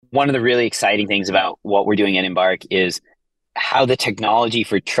one of the really exciting things about what we're doing at Embark is how the technology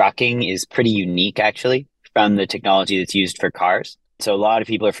for trucking is pretty unique, actually, from the technology that's used for cars. So a lot of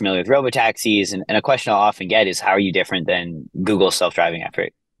people are familiar with robotaxis, and a question I'll often get is, how are you different than Google's self-driving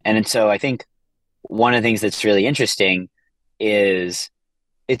effort? And so I think one of the things that's really interesting is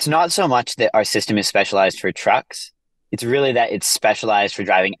it's not so much that our system is specialized for trucks. It's really that it's specialized for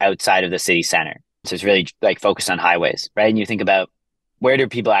driving outside of the city center. So it's really like focused on highways, right? And you think about, where do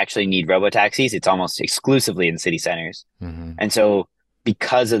people actually need robotaxis? It's almost exclusively in city centers. Hmm. And so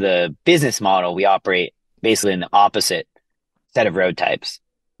because of the business model, we operate basically in the opposite set of road types.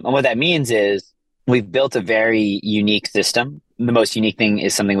 And what that means is we've built a very unique system. The most unique thing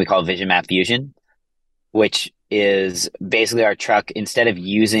is something we call Vision Map Fusion, which is basically our truck, instead of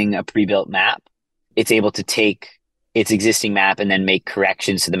using a pre-built map, it's able to take its existing map and then make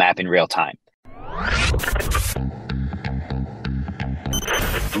corrections to the map in real time.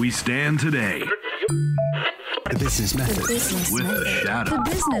 We stand today The Business Method. with the shadow. The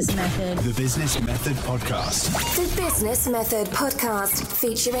Business Method. The Business Method Podcast. The Business Method Podcast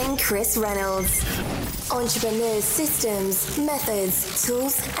featuring Chris Reynolds. Entrepreneurs' systems, methods,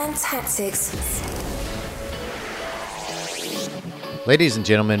 tools, and tactics. Ladies and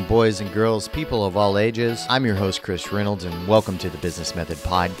gentlemen, boys and girls, people of all ages, I'm your host, Chris Reynolds, and welcome to the Business Method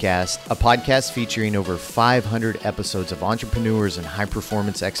Podcast, a podcast featuring over 500 episodes of entrepreneurs and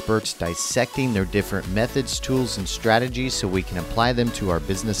high-performance experts dissecting their different methods, tools, and strategies so we can apply them to our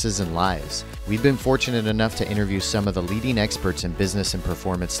businesses and lives. We've been fortunate enough to interview some of the leading experts in business and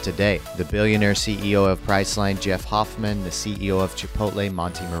performance today. The billionaire CEO of Priceline, Jeff Hoffman, the CEO of Chipotle,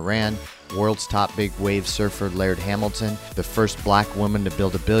 Monty Moran, world's top big wave surfer, Laird Hamilton, the first black woman to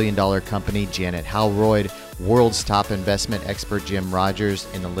build $1 billion company, Janet Halroyd, world's top investment expert, Jim Rogers,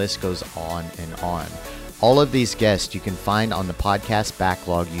 and the list goes on and on. All of these guests you can find on the podcast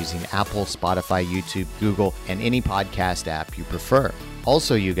backlog using Apple, Spotify, YouTube, Google, and any podcast app you prefer.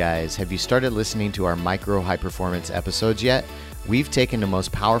 Also, you guys, have you started listening to our micro high performance episodes yet? We've taken the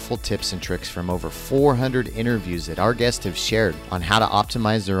most powerful tips and tricks from over 400 interviews that our guests have shared on how to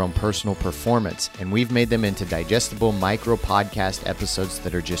optimize their own personal performance, and we've made them into digestible micro podcast episodes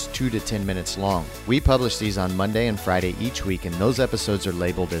that are just 2 to 10 minutes long. We publish these on Monday and Friday each week, and those episodes are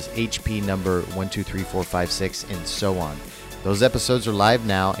labeled as HP number 123456 and so on. Those episodes are live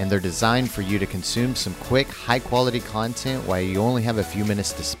now, and they're designed for you to consume some quick, high-quality content while you only have a few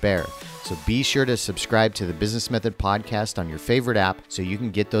minutes to spare. So be sure to subscribe to the Business Method Podcast on your favorite app so you can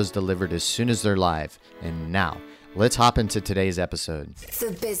get those delivered as soon as they're live. And now, let's hop into today's episode.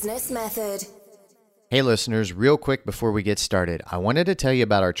 The Business Method. Hey listeners, real quick before we get started, I wanted to tell you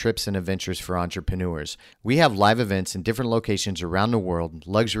about our trips and adventures for entrepreneurs. We have live events in different locations around the world,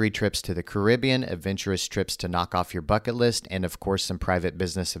 luxury trips to the Caribbean, adventurous trips to knock off your bucket list, and of course some private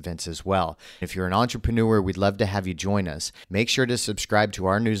business events as well. If you're an entrepreneur, we'd love to have you join us. Make sure to subscribe to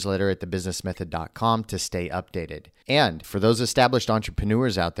our newsletter at thebusinessmethod.com to stay updated. And for those established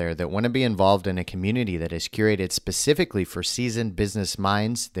entrepreneurs out there that want to be involved in a community that is curated specifically for seasoned business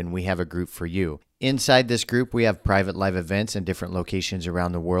minds, then we have a group for you. Inside this group, we have private live events in different locations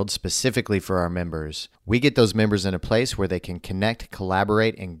around the world specifically for our members. We get those members in a place where they can connect,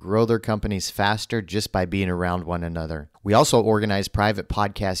 collaborate, and grow their companies faster just by being around one another. We also organize private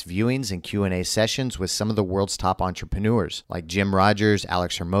podcast viewings and Q&A sessions with some of the world's top entrepreneurs, like Jim Rogers,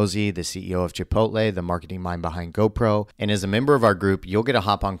 Alex Hormozi, the CEO of Chipotle, the marketing mind behind GoPro. And as a member of our group, you'll get to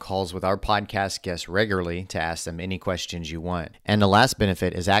hop on calls with our podcast guests regularly to ask them any questions you want. And the last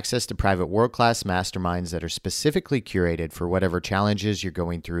benefit is access to private world-class masterminds that are specifically curated for whatever challenges you're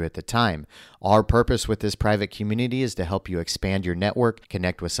going through at the time. Our purpose with this private community is to help you expand your network,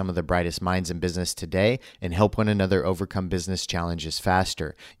 connect with some of the brightest minds in business today, and help one another overcome business challenges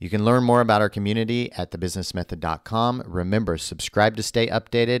faster. You can learn more about our community at thebusinessmethod.com. Remember, subscribe to stay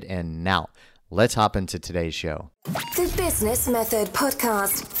updated, and now, let's hop into today's show. The Business Method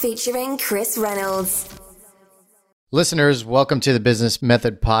Podcast featuring Chris Reynolds. Listeners, welcome to the Business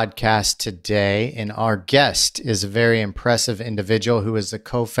Method Podcast today, and our guest is a very impressive individual who is the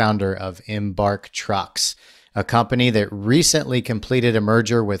co-founder of Embark Trucks, a company that recently completed a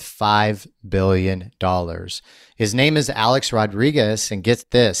merger with $5 billion. His name is Alex Rodrigues, and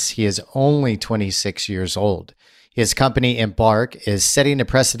get this, he is only 26 years old. His company, Embark, is setting a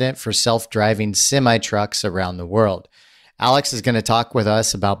precedent for self-driving semi-trucks around the world. Alex is going to talk with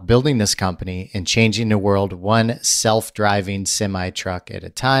us about building this company and changing the world one self-driving semi-truck at a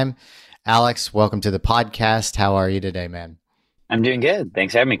time. Alex, welcome to the podcast. How are you today, man? I'm doing good.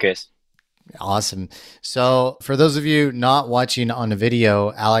 Thanks for having me, Chris. Awesome. So for those of you not watching on the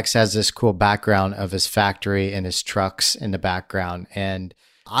video, Alex has this cool background of his factory and his trucks in the background. And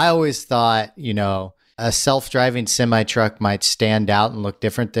I always thought, a self-driving semi-truck might stand out and look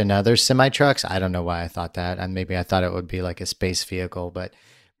different than other semi-trucks. I don't know why I thought that. And maybe I thought it would be like a space vehicle, but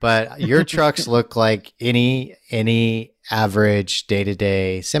your trucks look like any average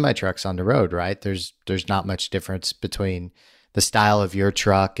day-to-day semi-trucks on the road, right? There's not much difference between the style of your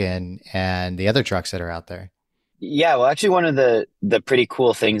truck and the other trucks that are out there. Yeah, well, actually, one of the pretty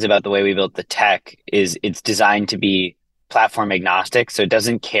cool things about the way we built the tech is it's designed to be platform agnostic, so it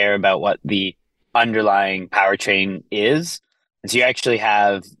doesn't care about what the underlying powertrain is. And so you actually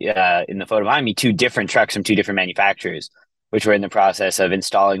have in the photo behind me 2 different trucks from 2 different manufacturers, which we're in the process of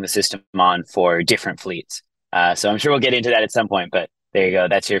installing the system on for different fleets. So I'm sure we'll get into that at some point, but there you go.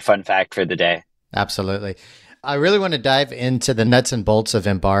 That's your fun fact for the day. Absolutely. I really want to dive into the nuts and bolts of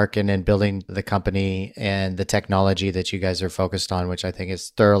Embark and in building the company and the technology that you guys are focused on, which I think is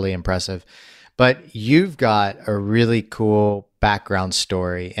thoroughly impressive. But you've got a really cool background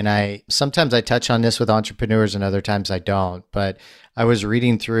story. And sometimes I touch on this with entrepreneurs and other times I don't. But I was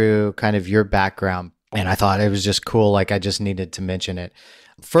reading through kind of your background and I thought it was just cool. Like I just needed to mention it.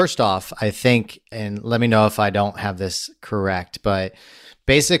 First off, I think, and let me know if I don't have this correct, but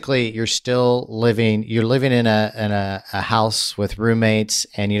basically you're living in a house with roommates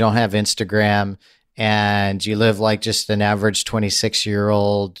and you don't have Instagram and you live like just an average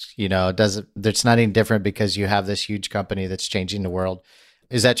 26-year-old, it's not any different because you have this huge company that's changing the world.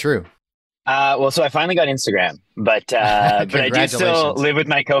 Is that true? Well, so I finally got Instagram, but I do still live with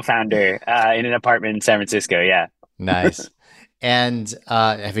my co-founder in an apartment in San Francisco. Yeah. Nice. And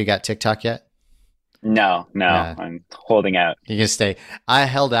have you got TikTok yet? No, I'm holding out. You can stay. I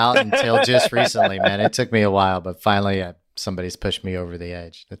held out until just recently, man. It took me a while, but finally somebody's pushed me over the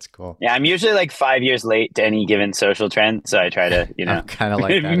edge. That's cool. Yeah, I'm usually like 5 years late to any given social trend, so I try to, I'm kind of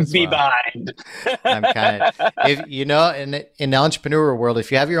like that as be well. behind. I'm kind of, in the entrepreneur world,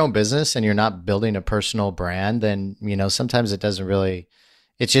 if you have your own business and you're not building a personal brand, then sometimes it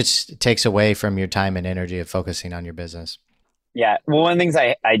just takes away from your time and energy of focusing on your business. Yeah. Well, one of the things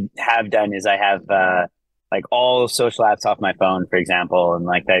I have done is I have like all social apps off my phone, for example. And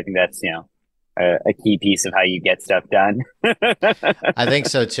like, I think that's, a key piece of how you get stuff done. I think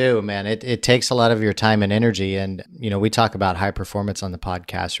so too, man. It takes a lot of your time and energy. And, we talk about high performance on the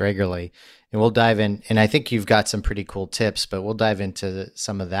podcast regularly and we'll dive in. And I think you've got some pretty cool tips, but we'll dive into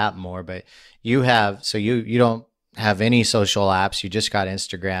some of that more. But you don't have any social apps. You just got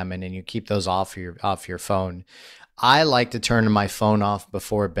Instagram and then you keep those off your phone. I like to turn my phone off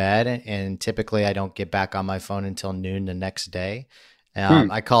before bed, and typically I don't get back on my phone until noon the next day.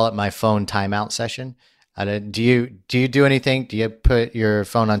 I call it my phone timeout session. Do you do anything? Do you put your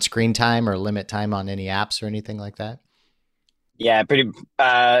phone on screen time or limit time on any apps or anything like that? Yeah, pretty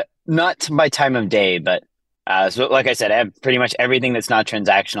not by time of day, but so like I said, I have pretty much everything that's not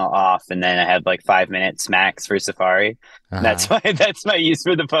transactional off, and then I have like 5 minutes max for Safari. That's my use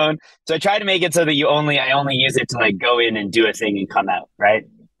for the phone. So I try to make it so that I only use it to like go in and do a thing and come out, right?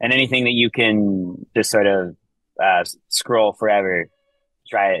 And anything that you can just sort of scroll forever,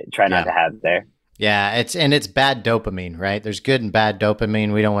 try not to have there. Yeah, it's bad dopamine, right? There's good and bad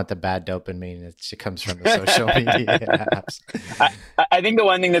dopamine. We don't want the bad dopamine. It comes from the social media apps. I think the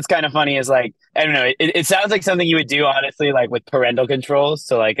one thing that's kind of funny is like, I don't know, it sounds like something you would do, honestly, like with parental controls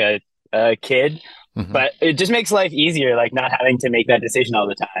to like a kid, but it just makes life easier, like not having to make that decision all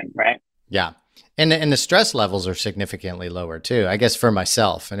the time, right? Yeah. And the stress levels are significantly lower too, I guess, for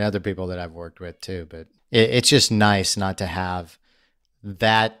myself and other people that I've worked with too. But it's just nice not to have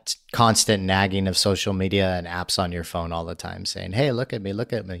that constant nagging of social media and apps on your phone all the time saying, hey, look at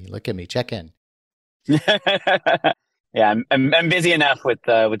me, check in. Yeah, I'm busy enough with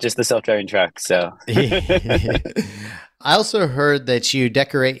just the self-driving truck. So I also heard that you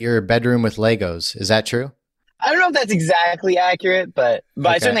decorate your bedroom with Legos. Is that true? I don't know if that's exactly accurate, but okay.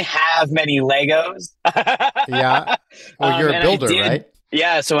 I certainly have many Legos. Yeah. Well, you're a builder, right?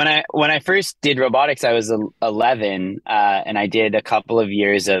 Yeah. So when I first did robotics, I was 11, and I did a couple of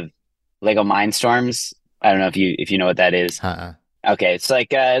years of Lego Mindstorms. I don't know if you know what that is. Okay, it's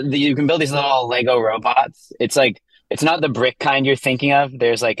like you can build these little Lego robots. It's like it's not the brick kind you're thinking of.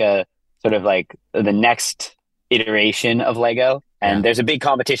 There's like a sort of like the next iteration of Lego, and there's a big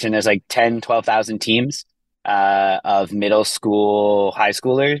competition. There's like 12,000 teams of middle school, high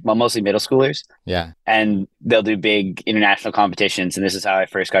schoolers, well, mostly middle schoolers. Yeah. And they'll do big international competitions. And this is how I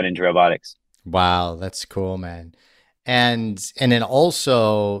first got into robotics. Wow. That's cool, man. And then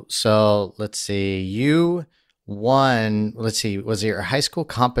also, so let's see, you won, was it your high school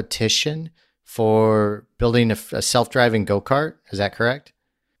competition for building a self-driving go-kart? Is that correct?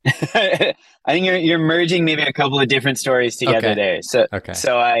 I think you're merging maybe a couple of different stories together Okay. there. So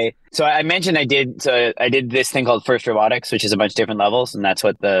Okay. I mentioned I did this thing called First Robotics, which is a bunch of different levels, and that's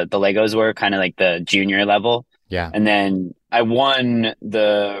what the Legos were, kind of like the junior level. Yeah. And then I won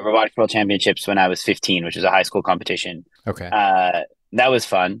the Robotics World Championships when I was 15, which is a high school competition. Okay. That was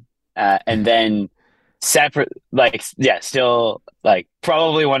fun. And then separate, like, yeah, still like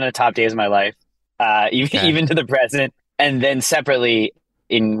probably one of the top days of my life, Okay. even to the present. And then separately,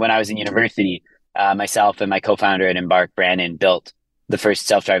 when I was in university, myself and my co-founder at Embark, Brandon, built the first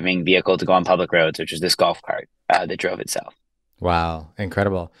self-driving vehicle to go on public roads, which was this golf cart that drove itself. Wow.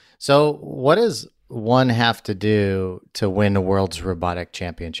 Incredible. So what does one have to do to win a world's robotic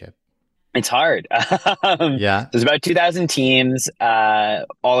championship? It's hard. Yeah. There's about 2,000 teams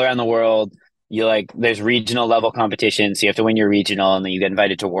all around the world. There's regional level competition, so you have to win your regional, and then you get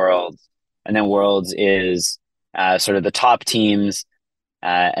invited to Worlds. And then Worlds is sort of the top teams,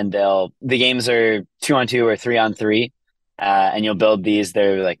 and the games are 2-on-2 or 3-on-3, and you'll build these.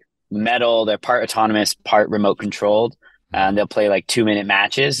 They're like metal. They're part autonomous, part remote controlled, and they'll play like 2-minute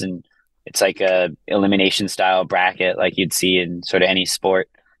matches, and it's like a elimination style bracket, like you'd see in sort of any sport.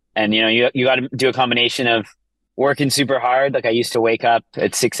 And you got to do a combination of working super hard. Like I used to wake up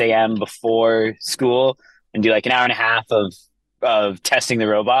at 6 a.m. before school and do like an hour and a half of testing the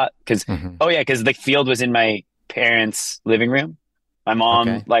robot because the field was in my parents' living room. My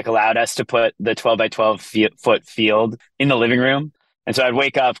mom allowed us to put the 12 by 12 foot field in the living room, and so I'd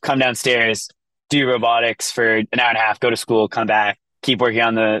wake up, come downstairs, do robotics for an hour and a half, go to school, come back, keep working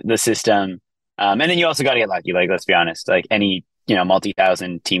on the system, and then you also got to get lucky. Like let's be honest, like any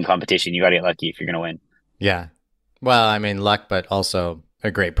multi-thousand team competition, you got to get lucky if you're going to win. Yeah. Well, I mean, luck, but also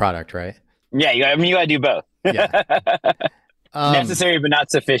a great product, right? Yeah, you got to do both. Yeah. Necessary, but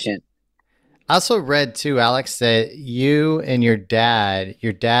not sufficient. I also read too, Alex, that you and your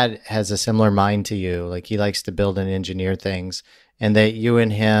dad has a similar mind to you. Like he likes to build and engineer things, and that you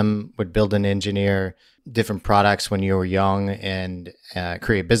and him would build and engineer different products when you were young and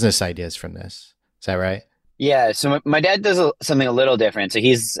create business ideas from this. Is that right? Yeah, so my dad does something a little different. So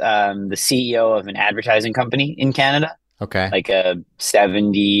he's the CEO of an advertising company in Canada. Okay. Like a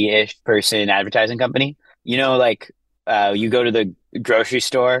 70-ish person advertising company. You go to the grocery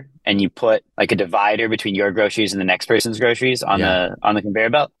store and you put like a divider between your groceries and the next person's groceries on the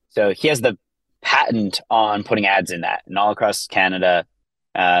conveyor belt. So he has the patent on putting ads in that. And all across Canada,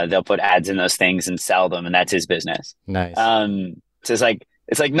 they'll put ads in those things and sell them, and that's his business. Nice. So it's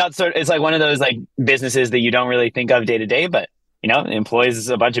like one of those like businesses that you don't really think of day to day, but it employs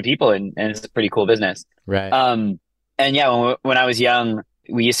a bunch of people and it's a pretty cool business. Right. And yeah, when I was young,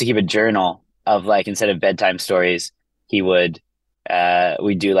 we used to keep a journal of like, instead of bedtime stories, we'd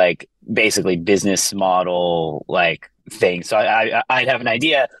do like basically business model like things. So I'd have an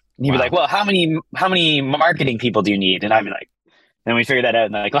idea and he'd be like, well, how many marketing people do you need? And I'd be like, then we figure that out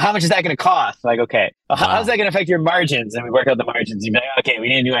and they're like, well, how much is that going to cost? Like, okay, well, how's that going to affect your margins? And we work out the margins. You'd be like, okay, we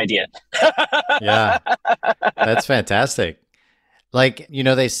need a new idea. Yeah, that's fantastic. Like,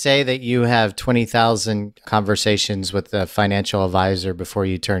 they say that you have 20,000 conversations with a financial advisor before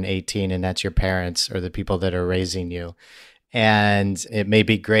you turn 18, and that's your parents or the people that are raising you. And it may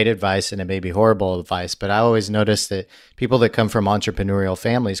be great advice and it may be horrible advice, but I always notice that people that come from entrepreneurial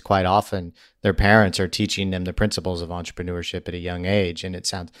families, quite often their parents are teaching them the principles of entrepreneurship at a young age. And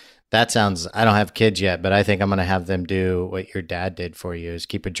I don't have kids yet, but I think I'm going to have them do what your dad did for you, is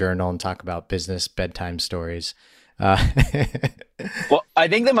keep a journal and talk about business bedtime stories. Well, I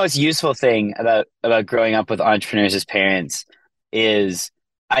think the most useful thing about growing up with entrepreneurs as parents is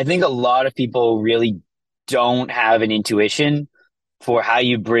I think a lot of people really don't have an intuition for how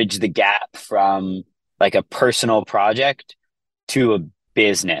you bridge the gap from like a personal project to a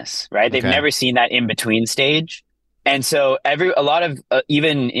business, right? They've never seen that in between stage. And so a lot of,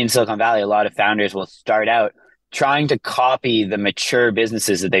 even in Silicon Valley, a lot of founders will start out trying to copy the mature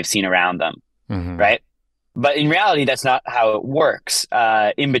businesses that they've seen around them, right? But in reality, that's not how it works.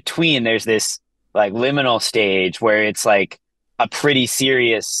 In between, there's this like liminal stage where it's like a pretty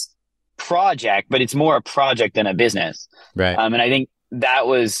serious project, but it's more a project than a business. Right. And I think that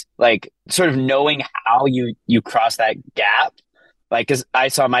was like sort of knowing how you cross that gap. Like, cause I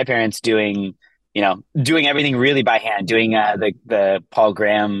saw my parents doing everything really by hand, doing the Paul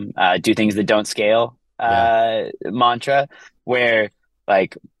Graham, do things that don't scale, mantra, where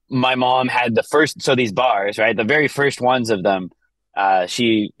like my mom had these bars, right? The very first ones of them,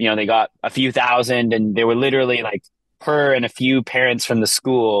 they got a few thousand, and they were literally like her and a few parents from the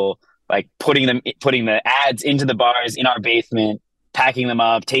school, like putting the ads into the bars in our basement, packing them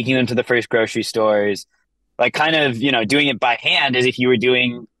up, taking them to the first grocery stores, like kind of, doing it by hand as if you were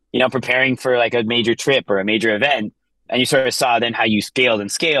doing preparing for like a major trip or a major event. And you sort of saw then how you scaled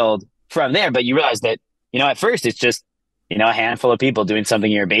and scaled from there. But you realized that, at first it's just, a handful of people doing something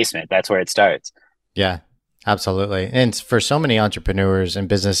in your basement. That's where it starts. Yeah, absolutely. And for so many entrepreneurs and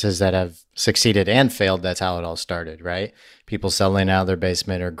businesses that have succeeded and failed, that's how it all started, right? People selling out of their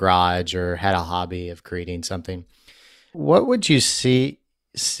basement or garage or had a hobby of creating something. What would you say,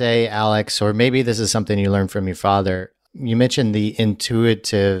 Alex, or maybe this is something you learned from your father? You mentioned the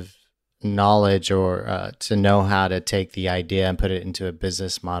intuitive knowledge or to know how to take the idea and put it into a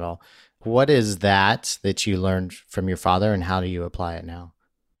business model. What is that you learned from your father, and how do you apply it now?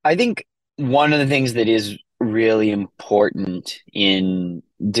 I think one of the things that is really important in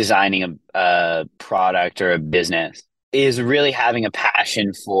designing a product or a business is really having a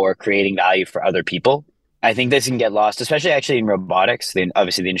passion for creating value for other people. I think this can get lost, especially actually in robotics,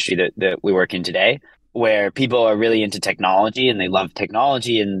 obviously the industry that we work in today, where people are really into technology and they love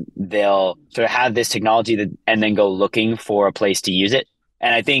technology, and they'll sort of have this technology and then go looking for a place to use it.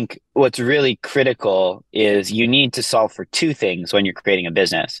 And I think what's really critical is you need to solve for two things when you're creating a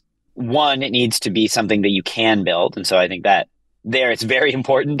business. One, it needs to be something that you can build. And so I think that it's very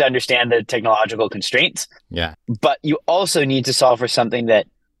important to understand the technological constraints. Yeah. But you also need to solve for something that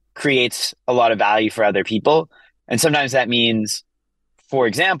creates a lot of value for other people. And sometimes that means, for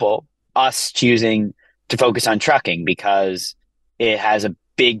example, us choosing to focus on trucking because it has a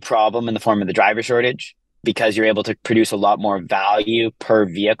big problem in the form of the driver shortage, because you're able to produce a lot more value per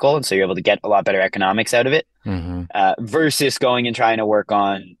vehicle. And so you're able to get a lot better economics out of it, versus going and trying to work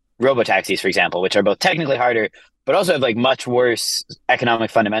on robotaxis, for example, which are both technically harder, but also have like much worse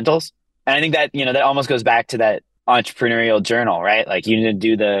economic fundamentals. And I think that, that almost goes back to that entrepreneurial journal, right? Like you need to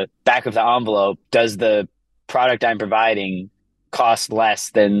do the back of the envelope. Does the product I'm providing cost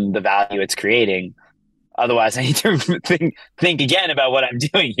less than the value it's creating? Otherwise, I need to think again about what I'm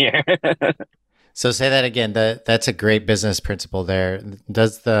doing here. So say that again. That's a great business principle there.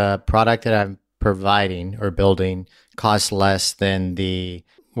 Does the product that I'm providing or building cost less than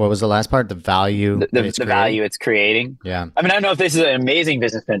what was the last part? The value the value it's creating. Yeah. I mean, I don't know if this is an amazing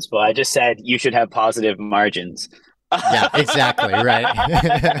business principle. I just said you should have positive margins. Yeah, exactly. Right.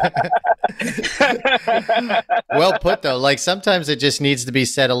 Well put though. Like sometimes it just needs to be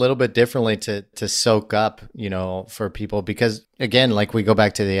said a little bit differently to soak up, for people, because again, like we go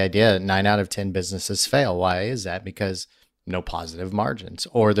back to the idea, 9 out of 10 businesses fail. Why is that? Because no positive margins,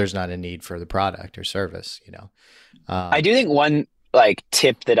 or there's not a need for the product or service, I do think one like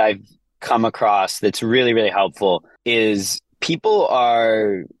tip that I've come across that's really, really helpful is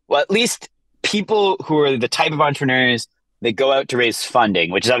at least people who are the type of entrepreneurs that go out to raise funding,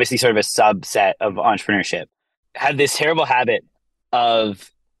 which is obviously sort of a subset of entrepreneurship, have this terrible habit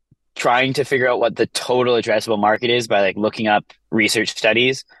of trying to figure out what the total addressable market is by like looking up research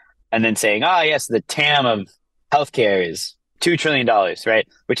studies and then saying, oh yes, the TAM of healthcare is $2 trillion, right?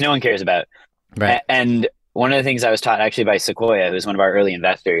 Which no one cares about. Right. And one of the things I was taught actually by Sequoia, who's one of our early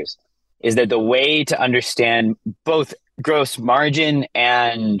investors, is that the way to understand both gross margin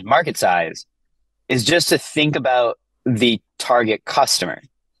and market size is just to think about the target customer.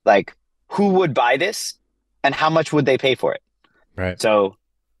 Like, who would buy this and how much would they pay for it? Right. So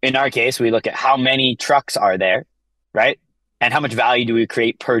in our case, we look at how many trucks are there, right? And how much value do we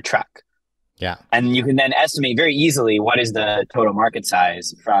create per truck? Yeah. And you can then estimate very easily what is the total market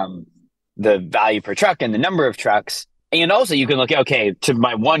size from the value per truck and the number of trucks. And also you can look at, okay, to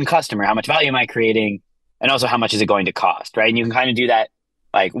my one customer, how much value am I creating? And also how much is it going to cost, right? And you can kind of do that.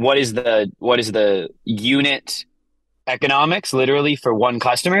 Like, what is the unit economics literally for one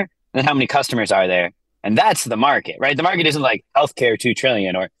customer? And then how many customers are there? And that's the market, right? The market isn't like healthcare 2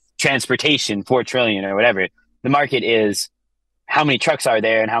 trillion or transportation 4 trillion or whatever. The market is how many trucks are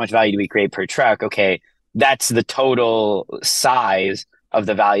there and how much value do we create per truck? Okay, that's the total size of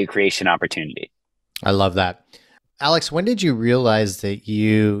the value creation opportunity. I love that. Alex, when did you realize that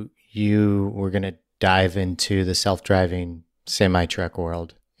you were going to dive into the self-driving semi-truck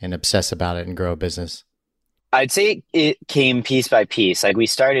world and obsess about it and grow a business? I'd say it came piece by piece. Like, we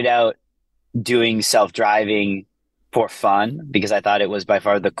started out doing self-driving for fun because I thought it was by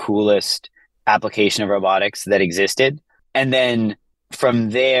far the coolest application of robotics that existed. And then from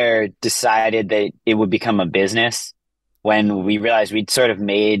there decided that it would become a business when we realized we'd sort of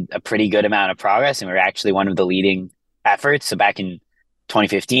made a pretty good amount of progress and we were actually one of the leading efforts. So back in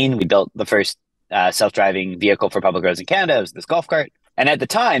 2015, we built the first self-driving vehicle for public roads in Canada. It was this golf cart. And at the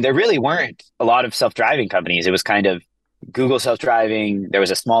time, there really weren't a lot of self-driving companies. It was kind of Google self-driving. There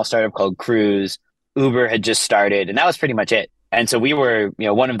was a small startup called Cruise. Uber had just started, and that was pretty much it. And so we were,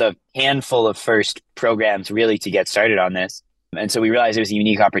 one of the handful of first programs really to get started on this. And so we realized it was a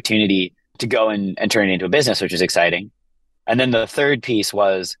unique opportunity to go and turn it into a business, which is exciting. And then the third piece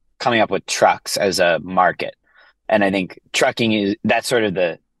was coming up with trucks as a market. And I think that's sort of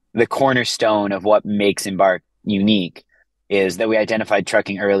the cornerstone of what makes Embark unique, is that we identified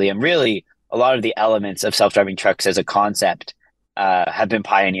trucking early, and really a lot of the elements of self-driving trucks as a concept have been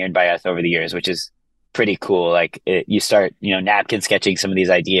pioneered by us over the years, which is pretty cool. Like you start, napkin sketching some of these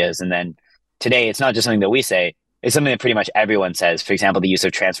ideas. And then today it's not just something that we say, it's something that pretty much everyone says. For example, the use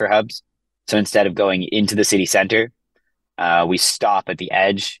of transfer hubs. So instead of going into the city center, we stop at the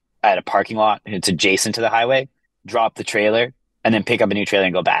edge at a parking lot. It's adjacent to the highway, drop the trailer, and then pick up a new trailer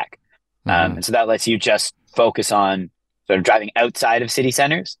and go back. And so that lets you just focus on sort of driving outside of city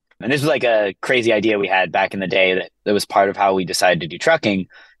centers. And this was like a crazy idea we had back in the day that was part of how we decided to do trucking.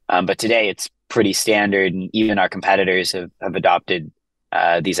 But today it's pretty standard, and even our competitors have adopted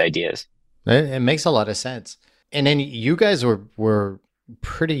these ideas. It makes a lot of sense. And then you guys were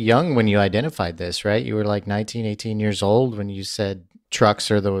pretty young when you identified this, right? You were like 19, 18 years old when you said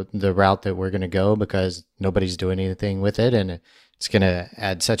trucks are the route that we're going to go because nobody's doing anything with it. And it's going to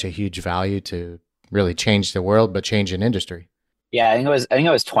add such a huge value to really change the world, but change an industry. Yeah, I think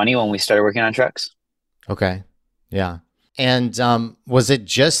I was 20 when we started working on trucks. Okay. Yeah. And was it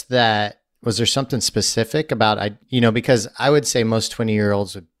just that, was there something specific about, because I would say most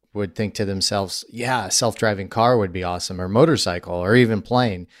 20-year-olds would think to themselves, yeah, a self-driving car would be awesome, or motorcycle, or even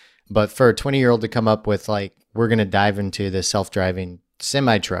plane. But for a 20-year-old to come up with like, we're going to dive into the self-driving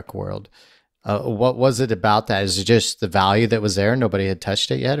semi-truck world, what was it about that? Is it just the value that was there? Nobody had touched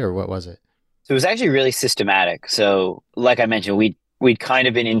it yet, or what was it? So it was actually really systematic. So like I mentioned, we'd kind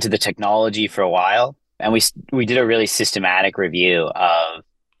of been into the technology for a while, and we did a really systematic review of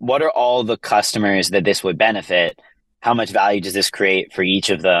what are all the customers that this would benefit. How much value does this create for each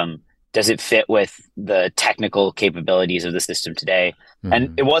of them? Does it fit with the technical capabilities of the system today?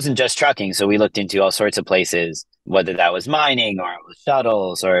 And it wasn't just trucking. So we looked into all sorts of places, whether that was mining, or it was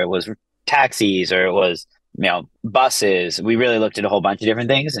shuttles, or it was taxis, or it was, buses. We really looked at a whole bunch of different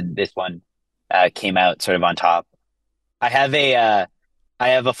things. And this one came out sort of on top. I have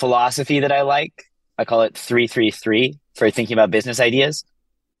a philosophy that I like. I call it 333 for thinking about business ideas.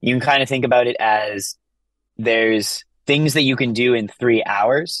 You can kind of think about it as there's things that you can do in 3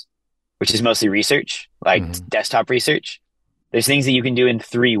 hours, which is mostly research, like desktop research. There's things that you can do in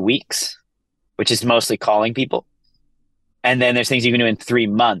 3 weeks, which is mostly calling people. And then there's things you can do in 3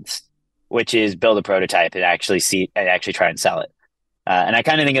 months, which is build a prototype and actually try and sell it. And I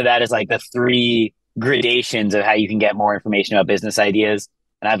kind of think of that as like the 3 gradations of how you can get more information about business ideas.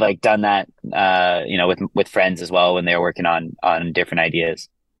 And I've like done that, with friends as well when they were working on different ideas.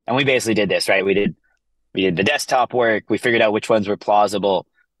 And we basically did this, right? We did the desktop work. We figured out which ones were plausible.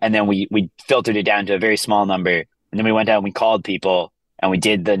 And then we filtered it down to a very small number. And then we went out and we called people, and we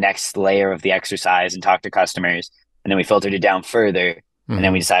did the next layer of the exercise and talked to customers. And then we filtered it down further. And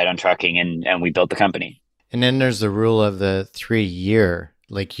then we decided on trucking, and we built the company. And then there's the rule of the 3 year.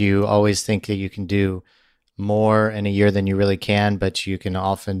 Like you always think that you can do more in a year than you really can, but you can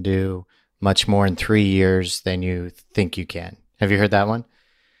often do much more in 3 years than you think you can. Have you heard that one?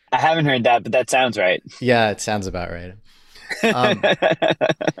 I haven't heard that, but that sounds right. Yeah, it sounds about right.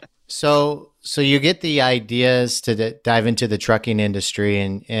 So you get the ideas to dive into the trucking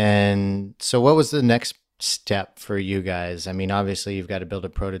industry, and so what was the next step for you guys? I mean, obviously you've got to build a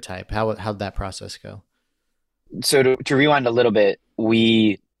prototype. How'd that process go? So to rewind a little bit,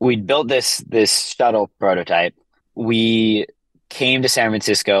 we built this shuttle prototype. We came to San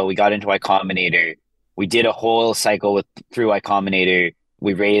Francisco. We got into Y Combinator. We did a whole cycle through Y Combinator.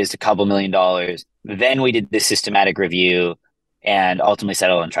 We raised a couple $1 million. Then we did this systematic review and ultimately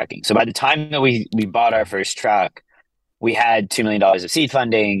settled on trucking. So by the time that we bought our first truck, we had $2 million of seed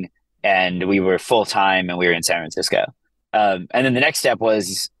funding, and we were full-time, and we were in San Francisco. And then the next step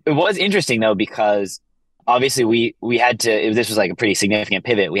it was interesting though, because obviously we had to, this was like a pretty significant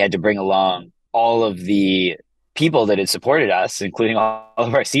pivot. We had to bring along all of the people that had supported us, including all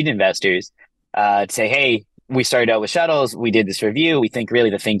of our seed investors, to say, hey, we started out with shuttles. We did this review. We think really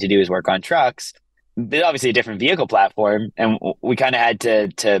the thing to do is work on trucks. But obviously a different vehicle platform. And we kind of had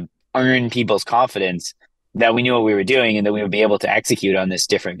to earn people's confidence that we knew what we were doing and that we would be able to execute on this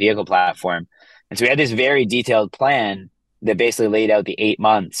different vehicle platform. And so we had this very detailed plan that basically laid out the 8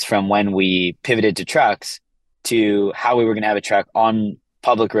 months from when we pivoted to trucks to how we were going to have a truck on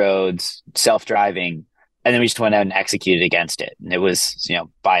public roads, self-driving. And then we just went out and executed against it. And it was,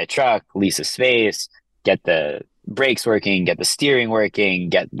 buy a truck, lease a space, get the brakes working, get the steering working,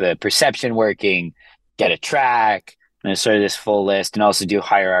 get the perception working, get a track, and sort of this full list, and also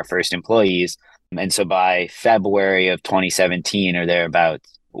hire our first employees. And so by February of 2017 or thereabouts,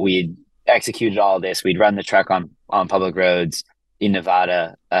 we'd executed all this. We'd run the truck on public roads in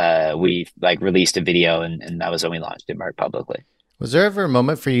Nevada. We like released a video, and that was when we launched Embark publicly. Was there ever a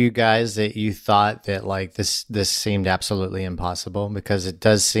moment for you guys that you thought that like this seemed absolutely impossible? Because it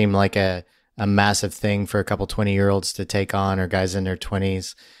does seem like a massive thing for a couple 20-year-olds to take on, or guys in their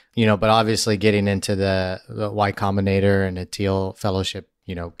 20s, but obviously getting into the Y Combinator and a Teal Fellowship,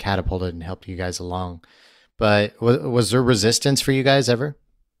 catapulted and helped you guys along. But was there resistance for you guys ever?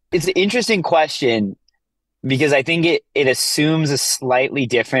 It's an interesting question because I think it assumes a slightly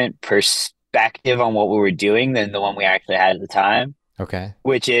different perspective on what we were doing than the one we actually had at the time. Okay.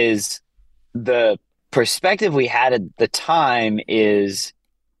 Which is the perspective we had at the time is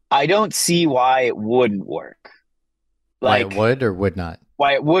I don't see why it wouldn't work. Why it would or would not?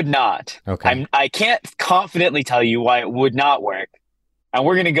 Why it would not. Okay. I can't confidently tell you why it would not work. And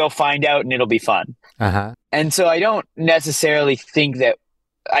we're going to go find out and it'll be fun. Uh-huh. And so I don't necessarily think that,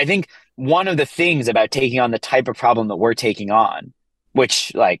 I think one of the things about taking on the type of problem that we're taking on,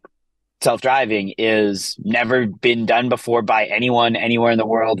 which like self-driving is never been done before by anyone anywhere in the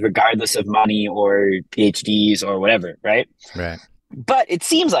world, regardless of money or PhDs or whatever. Right. Right. But it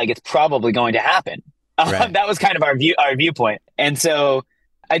seems like it's probably going to happen. Right. That was kind of our viewpoint. And so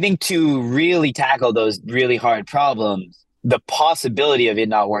I think to really tackle those really hard problems, the possibility of it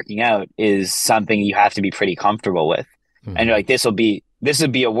not working out is something you have to be pretty comfortable with. Mm-hmm. And you're like, this would be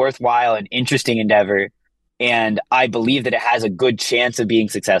a worthwhile and interesting endeavor. And I believe that it has a good chance of being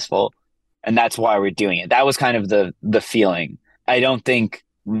successful. And that's why we're doing it. That was kind of the feeling. I don't think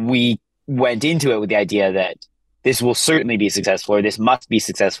we went into it with the idea that this will certainly be successful or this must be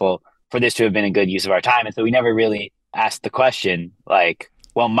successful for this to have been a good use of our time. And so we never really asked the question like,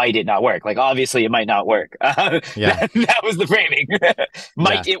 well, might it not work? Like, obviously it might not work. Yeah. That was the framing.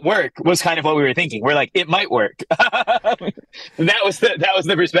 Might it work was kind of what we were thinking. We're like, it might work. That was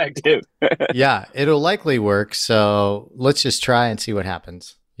the perspective. Yeah, it'll likely work. So let's just try and see what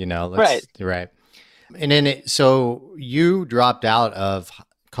happens. Right. And then, so you dropped out of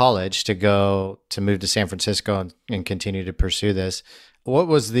college to move to San Francisco and continue to pursue this. What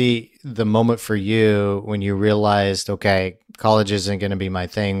was the moment for you when you realized, okay, college isn't going to be my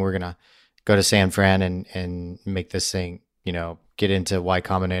thing. We're going to go to San Fran and make this thing, get into Y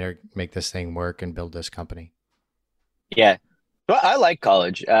Combinator, make this thing work and build this company? Yeah. Well, I like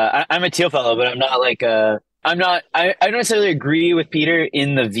college. I'm a Teal fellow, but I'm not like I don't necessarily agree with Peter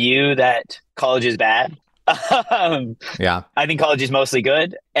in the view that college is bad. Yeah. I think college is mostly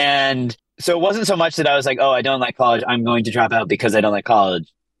good. And so it wasn't so much that I was like, oh, I don't like college, I'm going to drop out because I don't like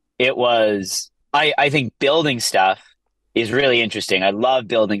college. It was, I think building stuff is really interesting. I love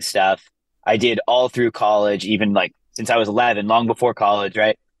building stuff. I did all through college, even like since I was 11, long before college,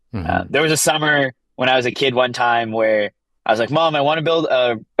 right? Mm-hmm. There was a summer when I was a kid one time where I was like, Mom, I want to build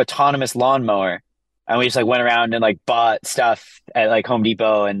a autonomous lawnmower. And we just like went around and like bought stuff at like Home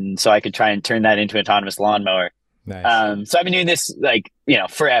Depot. And so I could try and turn that into an autonomous lawnmower. Nice. So I've been doing this like,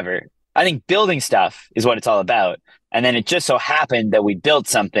 forever. I think building stuff is what it's all about. And then it just so happened that we built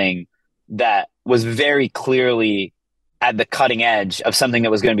something that was very clearly at the cutting edge of something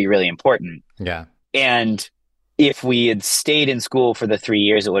that was going to be really important. Yeah. And if we had stayed in school for the 3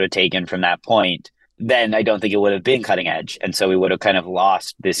 years it would have taken from that point, then I don't think it would have been cutting edge. And so we would have kind of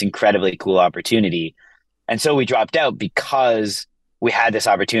lost this incredibly cool opportunity. And so we dropped out because we had this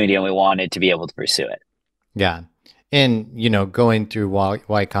opportunity and we wanted to be able to pursue it. Yeah. And, going through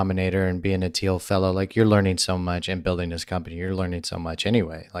Y Combinator and being a Teal fellow, like you're learning so much, and building this company, you're learning so much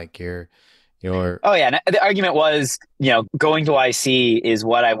anyway. Like you're. Oh yeah. And the argument was, going to YC is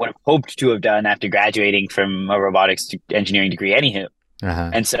what I would have hoped to have done after graduating from a robotics engineering degree anywho.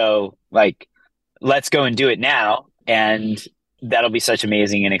 Uh-huh. And so like, let's go and do it now. And that'll be such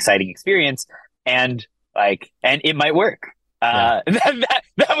amazing and exciting experience. And it might work. Yeah.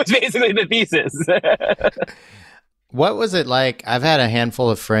 That was basically the thesis. What was it like? I've had a handful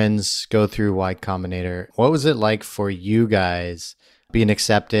of friends go through Y Combinator. What was it like for you guys being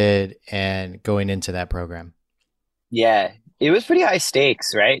accepted and going into that program? Yeah, it was pretty high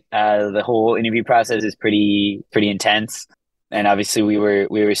stakes, right? The whole interview process is pretty intense. And obviously we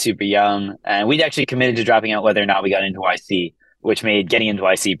were super young, and we'd actually committed to dropping out whether or not we got into YC, which made getting into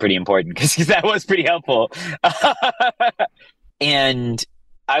YC pretty important because that was pretty helpful. And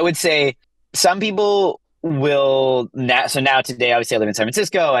I would say some people will now, so now today, obviously I live in San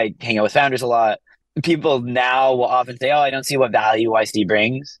Francisco. I hang out with founders a lot. People now will often say, oh, I don't see what value YC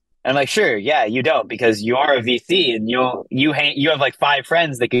brings. And I'm like, sure, yeah, you don't, because you are a VC and you have like 5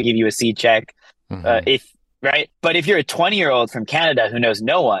 friends that could give you a seed check. Mm-hmm. Right. But if you're a 20-year-old from Canada who knows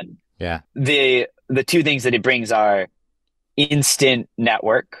no one, Yeah. The two things that it brings are instant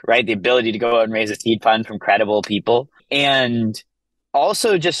network, right? The ability to go out and raise a seed fund from credible people, and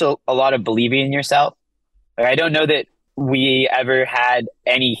also just a lot of believing in yourself. Like, I don't know that we ever had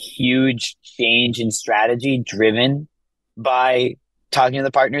any huge change in strategy driven by talking to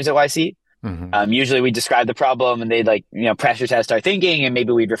the partners at YC. Hmm. Usually we describe the problem and they'd pressure test our thinking and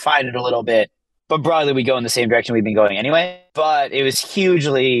maybe we'd refine it a little bit. But broadly, we go in the same direction we've been going anyway. But it was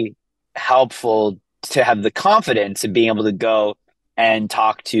hugely helpful to have the confidence of being able to go and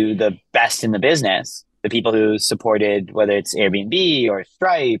talk to the best in the business, the people who supported, whether it's Airbnb or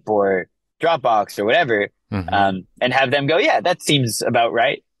Stripe or Dropbox or whatever, and have them go, yeah, that seems about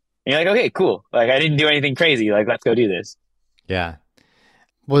right. And you're like, okay, cool. Like, I didn't do anything crazy. Like, let's go do this. Yeah.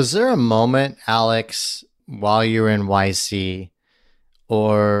 Was there a moment, Alex, while you were in YC,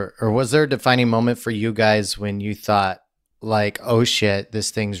 or was there a defining moment for you guys when you thought, like, oh shit,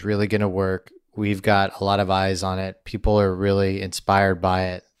 this thing's really going to work. We've got a lot of eyes on it. People are really inspired by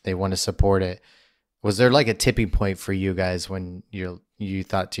it. They want to support it. Was there like a tipping point for you guys when you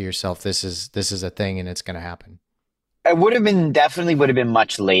thought to yourself, this is a thing and it's going to happen? It definitely would have been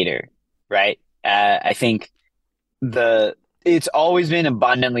much later, right? I think it's always been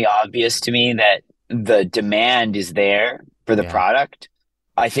abundantly obvious to me that the demand is there for the product.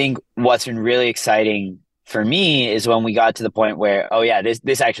 I think what's been really exciting for me is when we got to the point where, oh yeah,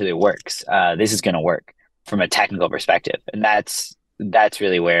 this actually works. This is going to work from a technical perspective, and that's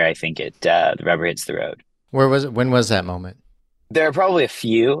really where I think the rubber hits the road. Where was it? When was that moment? There are probably a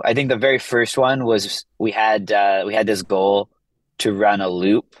few. I think the very first one was we had this goal to run a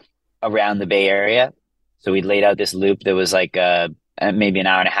loop around the Bay Area. So we laid out this loop that was like maybe an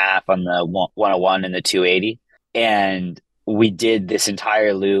hour and a half on the 101 and the 280. And we did this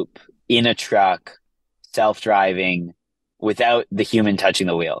entire loop in a truck, self-driving, without the human touching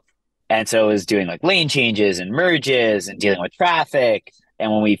the wheel. And so it was doing like lane changes and merges and dealing with traffic.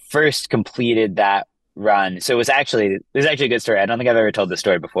 And when we first completed that run, so this is actually a good story. I don't think I've ever told this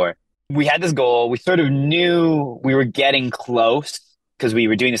story before. We had this goal. We sort of knew we were getting close because we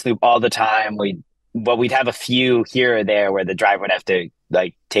were doing this loop all the time. We'd have a few here or there where the driver would have to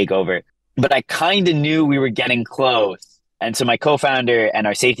like take over. But I kind of knew we were getting close. And so my co-founder and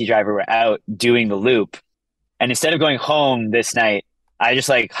our safety driver were out doing the loop. And instead of going home this night, I just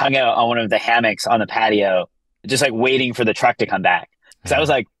like hung out on one of the hammocks on the patio, just like waiting for the truck to come back. So I was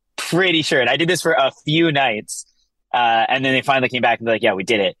like pretty sure. And I did this for a few nights. And then they finally came back and they're like, yeah, we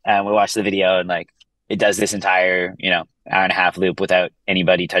did it. And we watched the video and like it does this entire, hour and a half loop without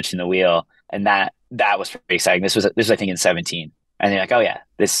anybody touching the wheel. And that was pretty exciting. This was I think in 2017. And they're like, oh yeah,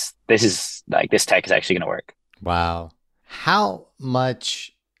 this is like, this tech is actually going to work. Wow. How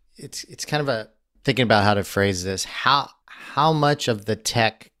much it's kind of thinking about how to phrase this. How much of the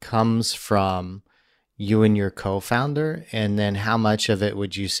tech comes from you and your co-founder? And then how much of it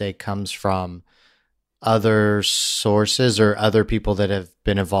would you say comes from other sources or other people that have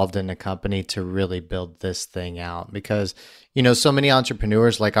been involved in the company to really build this thing out? Because, so many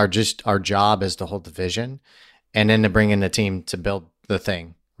entrepreneurs, like our job is to hold the vision and then to bring in the team to build the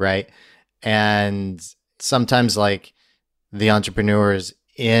thing, right? And sometimes like the entrepreneur is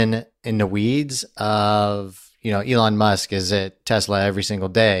in the weeds of, Elon Musk is at Tesla every single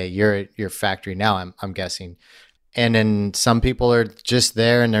day. You're at your factory now, I'm guessing. And then some people are just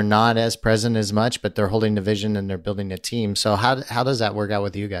there and they're not as present as much, but they're holding the vision and they're building a team. So how does that work out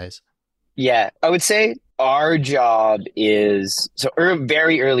with you guys? Yeah, I would say our job is,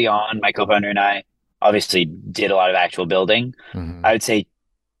 very early on, my co-founder and I obviously did a lot of actual building. Mm-hmm. I would say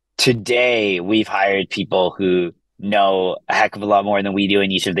today we've hired people who know a heck of a lot more than we do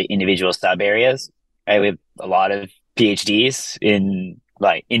in each of the individual sub areas. Right? We have a lot of PhDs in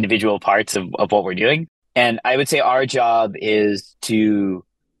like individual parts of what we're doing. And I would say our job is to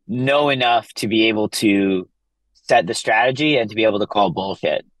know enough to be able to set the strategy and to be able to call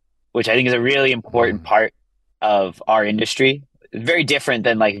bullshit, which I think is a really important part of our industry. Very different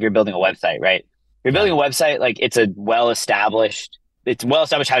than like if you're building a website, right? If you're building a website, like it's well established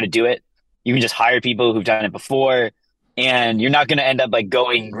how to do it. You can just hire people who've done it before and you're not going to end up like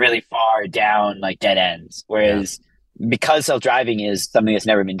going really far down like dead ends. Whereas because self-driving is something that's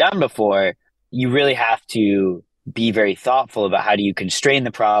never been done before, you really have to be very thoughtful about how do you constrain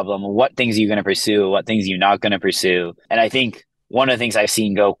the problem, what things are you going to pursue, what things you're not going to pursue. And I think one of the things I've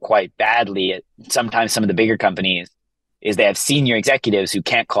seen go quite badly at sometimes some of the bigger companies is they have senior executives who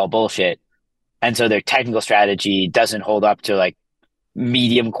can't call bullshit. And so their technical strategy doesn't hold up to like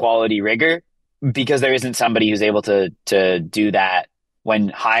medium quality rigor because there isn't somebody who's able to do that when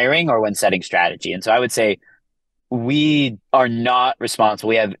hiring or when setting strategy. And so I would say we are not responsible.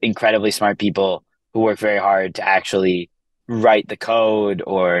 We have incredibly smart people who work very hard to actually write the code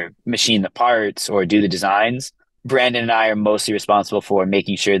or machine the parts or do the designs. Brandon and I are mostly responsible for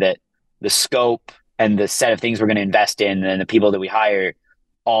making sure that the scope and the set of things we're going to invest in and the people that we hire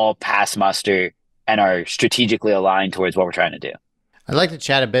all pass muster and are strategically aligned towards what we're trying to do. I'd like to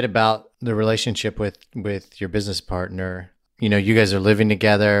chat a bit about the relationship with your business partner. You know, you guys are living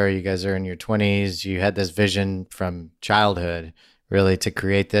together, you guys are in your 20s, you had this vision from childhood really to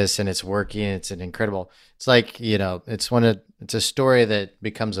create this, and it's working. It's like, you know, it's a story that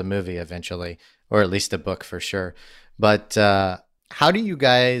becomes a movie eventually, or at least a book for sure. But how do you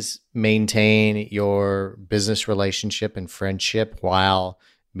guys maintain your business relationship and friendship while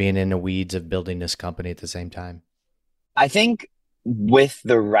being in the weeds of building this company at the same time? I think with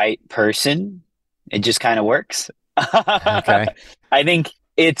the right person, it just kind of works. Okay. I think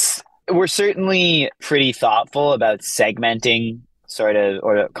we're certainly pretty thoughtful about segmenting sort of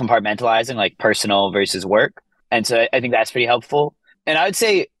or compartmentalizing like personal versus work. And so I think that's pretty helpful. And I would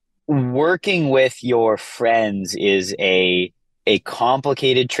say working with your friends is a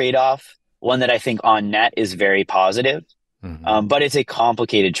complicated trade-off, one that I think on net is very positive. But it's a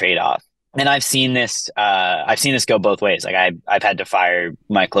complicated trade-off. And I've seen this go both ways. Like I've had to fire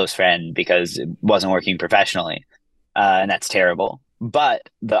my close friend because it wasn't working professionally. And that's terrible. But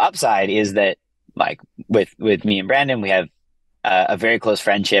the upside is that like with me and Brandon, we have a very close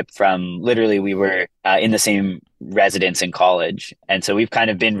friendship from literally we were in the same residence in college. And so we've kind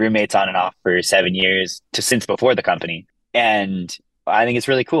of been roommates on and off for 7 years since before the company. And I think it's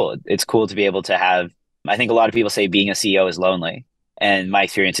really cool. It's cool to be able to have, I think a lot of people say being a CEO is lonely. And my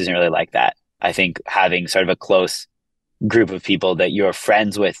experience isn't really like that. I think having sort of a close group of people that you're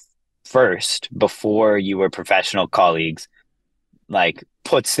friends with first before you were professional colleagues, like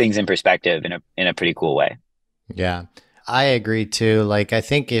puts things in perspective in a pretty cool way. Yeah, I agree too. Like, I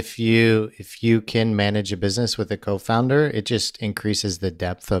think if you can manage a business with a co-founder, it just increases the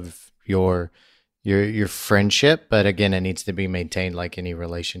depth of your friendship. But again, it needs to be maintained like any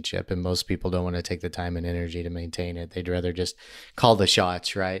relationship. And most people don't want to take the time and energy to maintain it. They'd rather just call the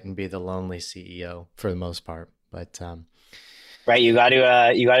shots, right? And be the lonely CEO for the most part. But, right. You got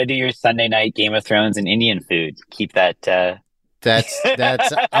to do your Sunday night Game of Thrones and Indian food. Keep that, That's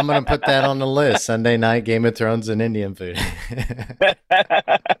I'm going to put that on the list. Sunday night Game of Thrones and Indian food.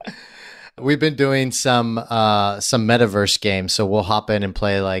 We've been doing some metaverse games, so we'll hop in and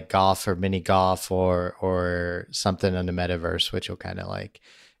play like golf or mini golf or something on the metaverse, which will kind of like,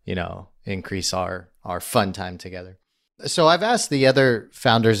 you know, increase our fun time together. So I've asked the other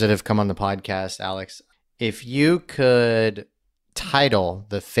founders that have come on the podcast, Alex, if you could title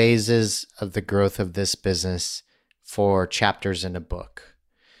the phases of the growth of this business for chapters in a book,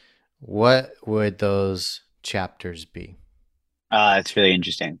 what would those chapters be? It's really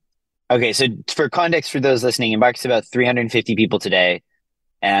interesting. Okay, so for context for those listening, Embark's about 350 people today,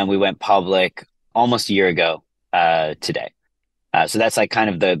 and we went public almost a year ago today. So that's like kind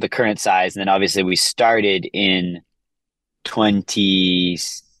of the current size. And then obviously we started in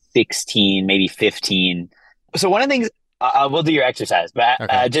 2016, maybe 15. So one of the things, we'll do your exercise, but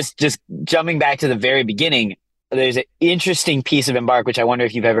okay. Just jumping back to the very beginning, there's an interesting piece of Embark, which I wonder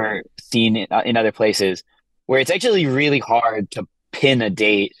if you've ever seen in other places, where it's actually really hard to pin a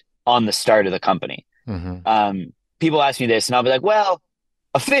date on the start of the company. People ask me this and I'll be like, well,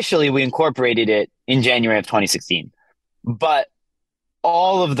 officially we incorporated it in January of 2016, but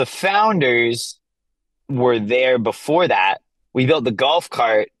all of the founders were there before that. We built the golf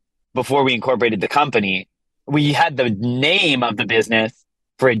cart before we incorporated the company. We had the name of the business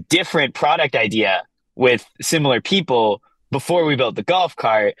for a different product idea with similar people before we built the golf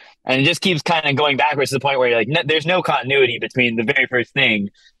cart. And it just keeps kind of going backwards to the point where you're like, there's no continuity between the very first thing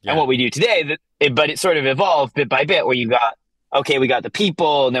and what we do today. But it sort of evolved bit by bit where we got the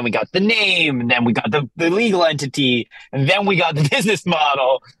people, and then we got the name, and then we got the legal entity, and then we got the business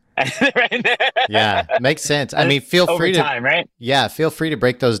model. Yeah, makes sense. I mean, feel free to time, right? Yeah, feel free to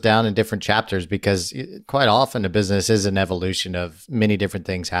break those down in different chapters, because quite often a business is an evolution of many different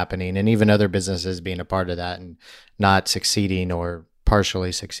things happening, and even other businesses being a part of that and not succeeding or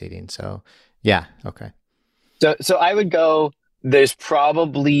partially succeeding. So, yeah, okay. So I would go. There's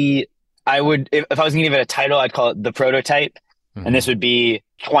probably if I was going to give it a title, I'd call it the prototype, and this would be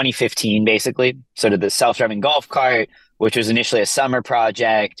 2015, basically. Sort of the self-driving golf cart, which was initially a summer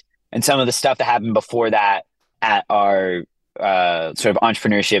project, and some of the stuff that happened before that at our sort of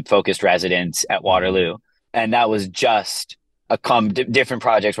entrepreneurship-focused residence at Waterloo. And that was just different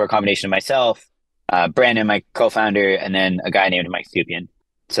projects were a combination of myself, Brandon, my co-founder, and then a guy named Mike Stupian.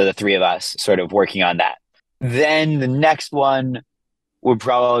 So the three of us sort of working on that. Then the next one would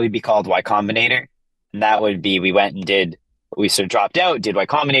probably be called Y Combinator. And that would be, we sort of dropped out, did Y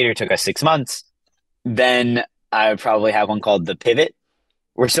Combinator, took us 6 months. Then I would probably have one called The Pivot.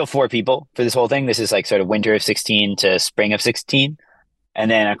 We're still 4 people for this whole thing. This is like sort of winter of 16 to spring of 16. And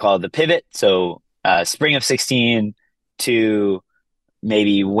then I call it The Pivot. So spring of 16 to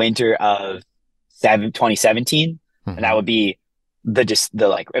maybe winter of 2017. Mm-hmm. And that would be the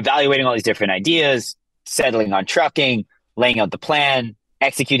like evaluating all these different ideas, settling on trucking, laying out the plan,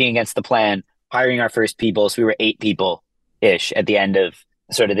 executing against the plan, hiring our first people. So we were 8 people-ish at the end of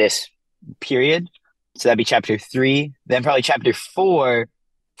sort of this period. So that'd be chapter 3. Then probably chapter 4.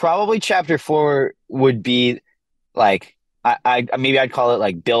 Probably chapter 4 would be like maybe I'd call it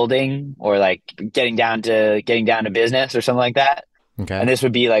like building or like getting down to business or something like that. Okay. And this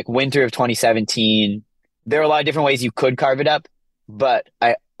would be like winter of 2017. There are a lot of different ways you could carve it up, but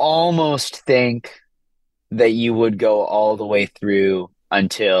I almost think that you would go all the way through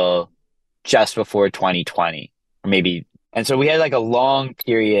until just before 2020 or maybe. And so we had like a long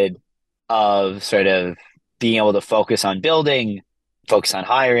period of sort of being able to focus on building, focus on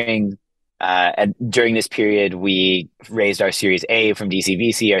hiring. And during this period, we raised our Series A from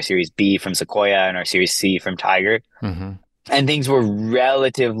DCVC, our Series B from Sequoia, and our Series C from Tiger. Mm-hmm. And things were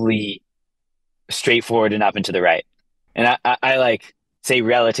relatively straightforward and up and to the right. And I like say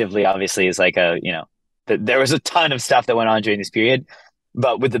relatively, obviously, is like there was a ton of stuff that went on during this period.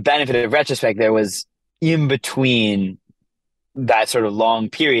 But with the benefit of retrospect, there was in between that sort of long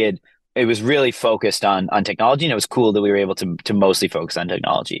period, it was really focused on technology. And it was cool that we were able to mostly focus on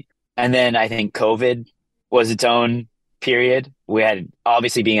technology. And then I think COVID was its own period. We had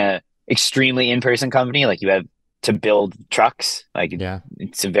obviously being a extremely in-person company, like you have to build trucks, like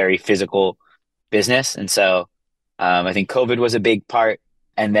it's a very physical business. And so I think COVID was a big part.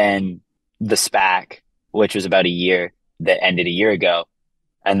 And then the SPAC, which was about a year, that ended a year ago,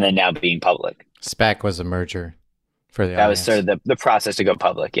 and then now being public. SPAC was a merger for the That audience. was sort of the process to go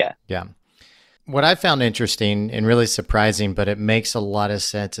public. Yeah. Yeah. What I found interesting and really surprising, but it makes a lot of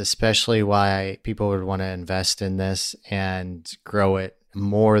sense, especially why people would want to invest in this and grow it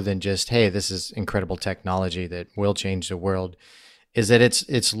more than just, hey, this is incredible technology that will change the world, is that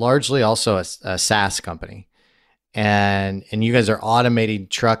it's largely also a SaaS company. And you guys are automating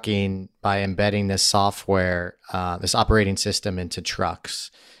trucking by embedding this software, this operating system into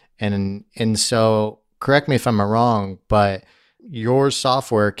trucks. And so correct me if I'm wrong, but your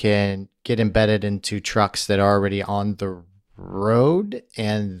software can get embedded into trucks that are already on the road,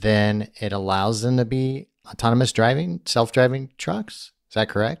 and then it allows them to be autonomous driving, self-driving trucks. Is that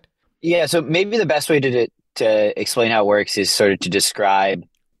correct? Yeah. So maybe the best way to explain how it works is sort of to describe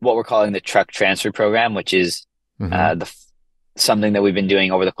what we're calling the truck transfer program, which is something that we've been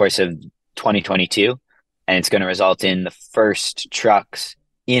doing over the course of 2022. And it's going to result in the first trucks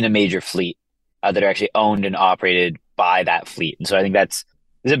in a major fleet that are actually owned and operated by that fleet. And so I think this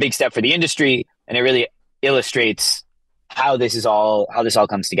is a big step for the industry, and it really illustrates how this all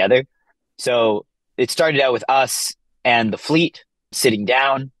comes together. So it started out with us and the fleet sitting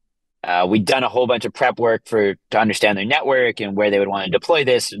down. We'd done a whole bunch of prep work to understand their network and where they would want to deploy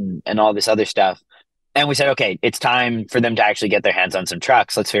this and all this other stuff. And we said, okay, it's time for them to actually get their hands on some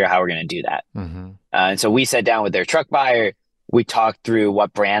trucks. Let's figure out how we're going to do that. And so we sat down with their truck buyer. We talked through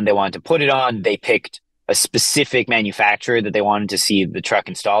what brand they wanted to put it on. They picked a specific manufacturer that they wanted to see the truck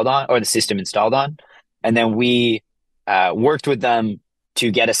installed on, or the system installed on. And then we worked with them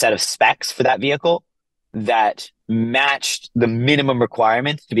to get a set of specs for that vehicle that matched the minimum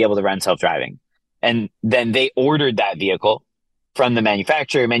requirements to be able to run self-driving. And then they ordered that vehicle from the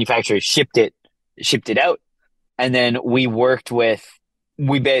manufacturer. Manufacturer shipped it out. And then we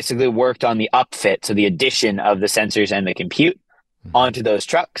basically worked on the upfit, so the addition of the sensors and the compute onto those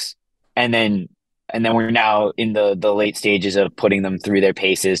trucks. And then we're now in the late stages of putting them through their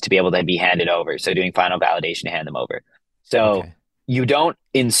paces to be able to be handed over. So doing final validation to hand them over. So you don't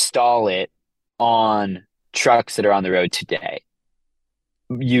install it on trucks that are on the road today.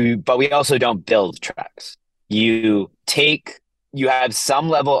 But we also don't build trucks. You have some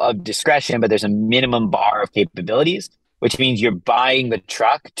level of discretion, but there's a minimum bar of capabilities, which means you're buying the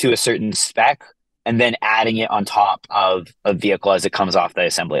truck to a certain spec and then adding it on top of a vehicle as it comes off the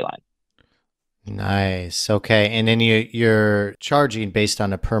assembly line. Nice. Okay. And then you're charging based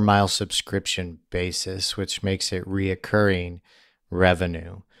on a per mile subscription basis, which makes it reoccurring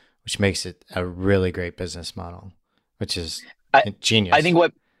revenue, which makes it a really great business model, which is genius. I think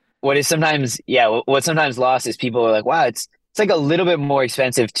what is sometimes lost is people are like, wow, it's like a little bit more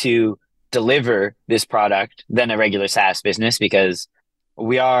expensive to deliver this product than a regular SaaS business, because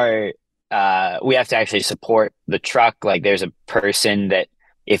we are we have to actually support the truck. Like there's a person that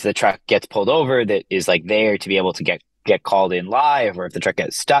if the truck gets pulled over that is like there to be able to get called in live, or if the truck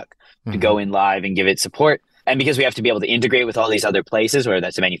gets stuck to go in live and give it support. And because we have to be able to integrate with all these other places, whether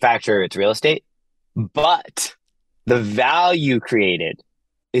that's a manufacturer, it's real estate, but the value created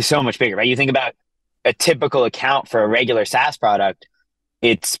is so much bigger, right? You think about a typical account for a regular SaaS product,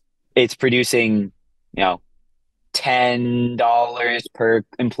 it's producing, $10 per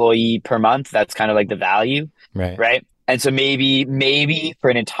employee per month. That's kind of like the value, right? And so maybe for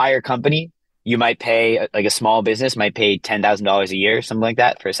an entire company, you might pay, like a small business might pay $10,000 a year, something like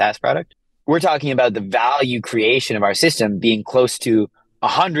that, for a SaaS product. We're talking about the value creation of our system being close to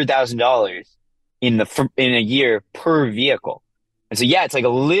 $100,000 in a year per vehicle. And so, yeah, it's like a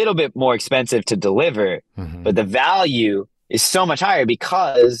little bit more expensive to deliver, but the value is so much higher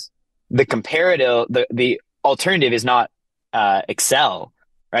because the alternative is not Excel,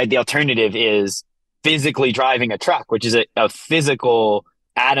 right? The alternative is physically driving a truck, which is a physical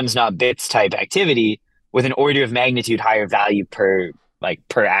atoms, not bits type activity with an order of magnitude higher value per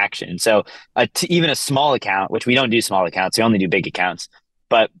action. So even a small account, which we don't do small accounts, we only do big accounts,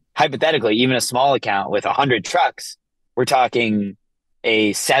 but hypothetically, even a small account with 100 trucks, we're talking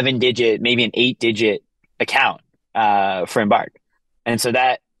a 7-digit, maybe an 8-digit account for Embark. And so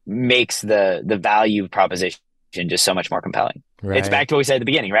that makes the value proposition just so much more compelling. Right. It's back to what we said at the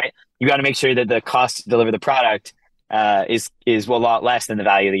beginning, right? You got to make sure that the cost to deliver the product is a lot less than the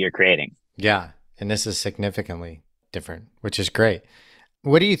value that you're creating. Yeah. And this is significantly different, which is great.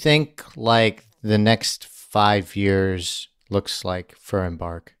 What do you think like the next 5 years looks like for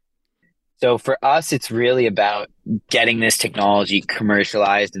Embark? So for us, it's really about getting this technology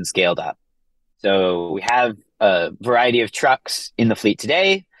commercialized and scaled up. So we have a variety of trucks in the fleet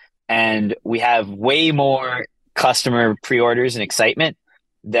today, and we have way more customer pre-orders and excitement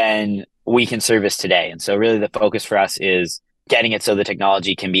than we can service today. And so really the focus for us is getting it so the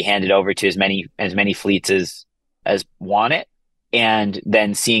technology can be handed over to as many fleets as want it, and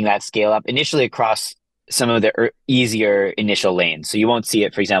then seeing that scale up initially across some of the easier initial lanes. So you won't see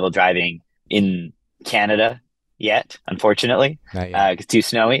it, for example, driving in Canada yet, unfortunately, because it's too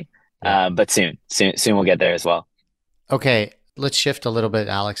snowy. Yeah. But soon we'll get there as well. Okay, let's shift a little bit,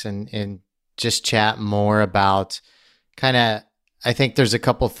 Alex, and just chat more about I think there's a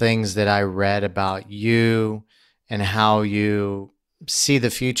couple things that I read about you and how you see the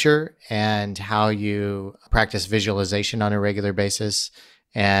future and how you practice visualization on a regular basis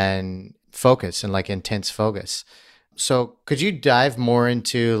and focus and like intense focus. So could you dive more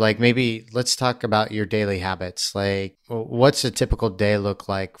into maybe let's talk about your daily habits. Like what's a typical day look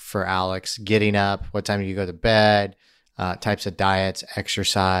like for Alex? Getting up, what time do you go to bed, types of diets,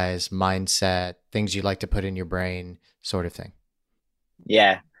 exercise, mindset, things you like to put in your brain, sort of thing.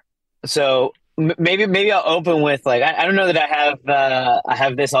 Yeah. So maybe I'll open with I don't know that I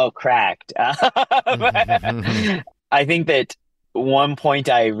have this all cracked. I think that one point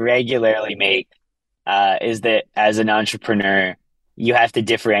I regularly make is that as an entrepreneur, you have to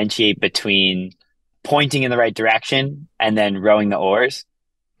differentiate between pointing in the right direction and then rowing the oars.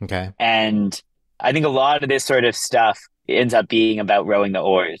 Okay. And I think a lot of this sort of stuff ends up being about rowing the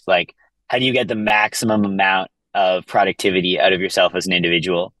oars. Like, how do you get the maximum amount of productivity out of yourself as an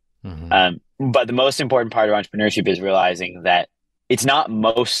individual? But the most important part of entrepreneurship is realizing that it's not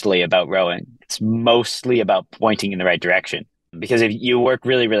mostly about rowing. It's mostly about pointing in the right direction. Because if you work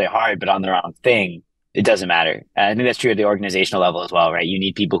really, really hard, but on the wrong thing, it doesn't matter. And I think that's true at the organizational level as well, right? You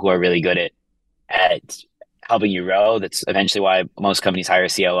need people who are really good at helping you row. That's eventually why most companies hire a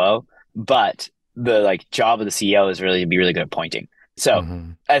COO. But the job of the CEO is really to be really good at pointing. So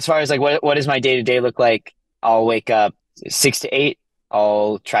as far as what does my day-to-day look like? I'll wake up 6 to 8.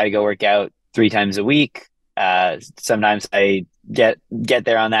 I'll try to go work out 3 times a week. Sometimes I get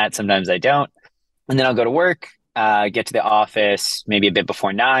there on that. Sometimes I don't. And then I'll go to work, get to the office maybe a bit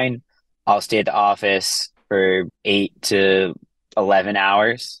before 9. I'll stay at the office for 8 to 11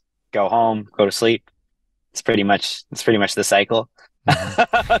 hours, go home, go to sleep. It's pretty much the cycle.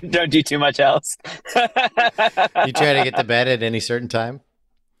 Don't do too much else. You try to get to bed at any certain time?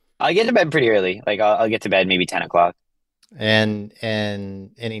 I'll get to bed pretty early. I'll get to bed maybe 10 o'clock. And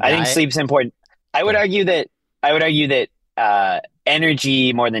any diet? I think sleep's important. I would argue that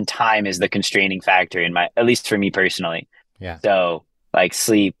energy more than time is the constraining factor at least for me personally. Yeah. So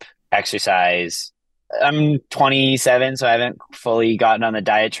sleep, exercise. I'm 27, so I haven't fully gotten on the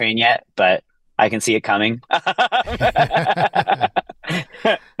diet train yet, but I can see it coming.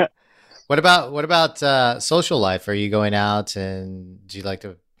 What about social life? Are you going out, and do you like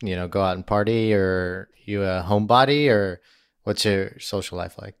to go out and party, or are you a homebody, or what's your social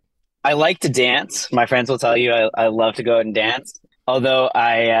life like? I like to dance. My friends will tell you I love to go out and dance. Although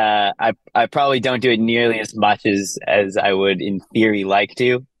I probably don't do it nearly as much as I would in theory like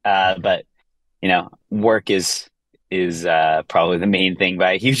to. But work is probably the main thing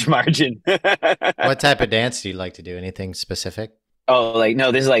by a huge margin. What type of dance do you like to do? Anything specific? Oh, like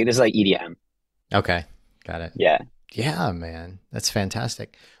no, this is like EDM. Okay, got it. Yeah. Yeah, man, that's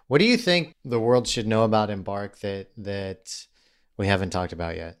fantastic. What do you think the world should know about Embark that we haven't talked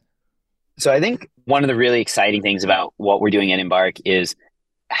about yet? So I think one of the really exciting things about what we're doing at Embark is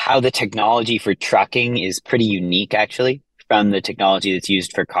how the technology for trucking is pretty unique, actually, from the technology that's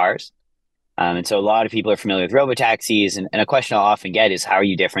used for cars. And so a lot of people are familiar with robotaxis, and a question I'll often get is, how are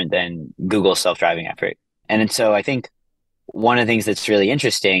you different than Google's self-driving effort? And so I think one of the things that's really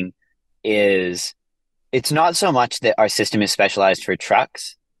interesting is it's not so much that our system is specialized for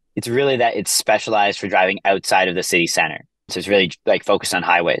trucks. It's really that it's specialized for driving outside of the city center. So it's really like focused on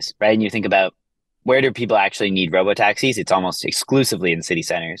highways, right? And you think about, where do people actually need robotaxis? It's almost exclusively in city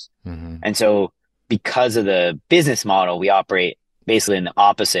centers. Mm-hmm. And so because of the business model, we operate basically in the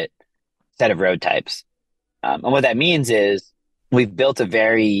opposite set of road types. And what that means is we've built a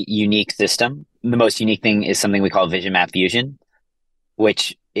very unique system. The most unique thing is something we call Vision Map Fusion,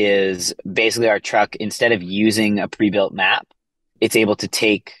 which is basically our truck, instead of using a pre-built map, it's able to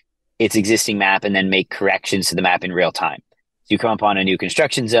take its existing map and then make corrections to the map in real time. So you come upon a new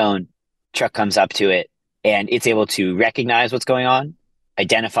construction zone, truck comes up to it, and it's able to recognize what's going on,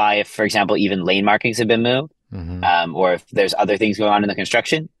 identify if, for example, even lane markings have been moved, or if there's other things going on in the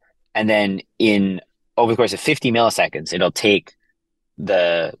construction. And then over the course of 50 milliseconds, it'll take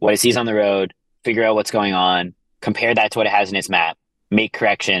what it sees on the road, figure out what's going on, compare that to what it has in its map, make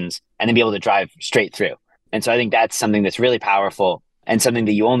corrections, and then be able to drive straight through. And so I think that's something that's really powerful and something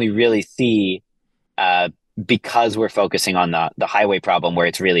that you only really see because we're focusing on the highway problem where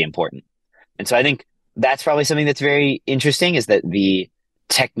it's really important. And so I think that's probably something that's very interesting, is that the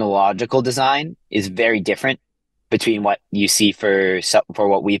technological design is very different between what you see for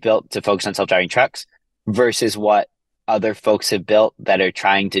what we've built to focus on self-driving trucks versus what other folks have built that are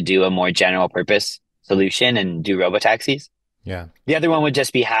trying to do a more general purpose solution and do robotaxis. Yeah. The other one would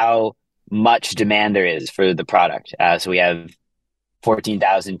just be how much demand there is for the product. So we have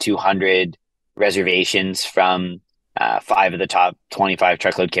 14,200 reservations from 5 of the top 25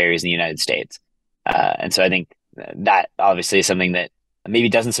 truckload carriers in the United States. And so I think that obviously is something that maybe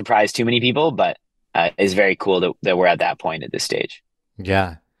doesn't surprise too many people, but is very cool that we're at that point at this stage.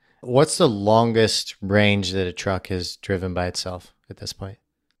 Yeah. What's the longest range that a truck has driven by itself at this point?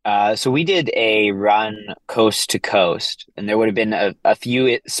 So we did a run coast to coast, and there would have been a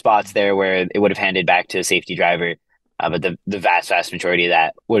few spots there where it would have handed back to a safety driver, but the vast majority of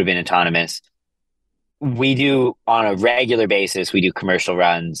that would have been autonomous. We do, on a regular basis, we do commercial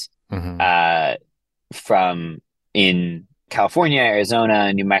runs from in California,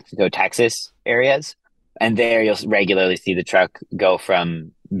 Arizona, New Mexico, Texas areas. And there you'll regularly see the truck go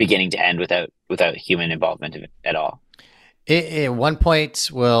from beginning to end without human involvement at all. At one point,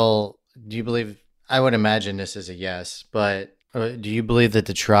 do you believe, I would imagine this is a yes, but do you believe that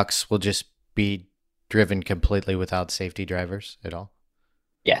the trucks will just be driven completely without safety drivers at all?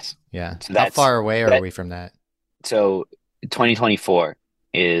 Yes. Yeah. So how far away are we from that? So 2024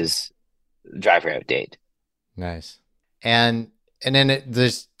 is driver out date. Nice. And then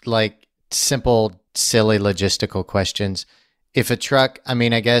there's like simple, silly logistical questions. If a truck, I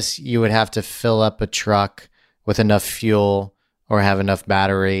mean, I guess you would have to fill up a truck with enough fuel or have enough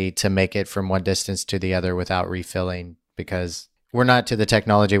battery to make it from one distance to the other without refilling, because we're not to the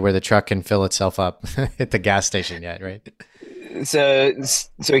technology where the truck can fill itself up at the gas station yet, right? So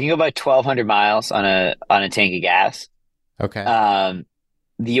we can go about 1,200 miles on a tank of gas. Okay.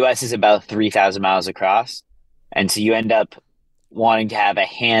 The U.S. is about 3,000 miles across, and so you end up wanting to have a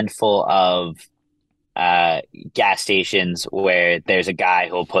handful of gas stations where there's a guy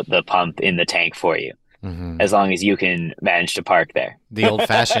who'll put the pump in the tank for you, as long as you can manage to park there. The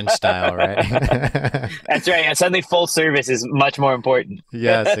old-fashioned style, right? That's right. And suddenly full service is much more important.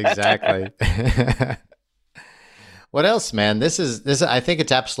 Yes, exactly. What else, man? This I think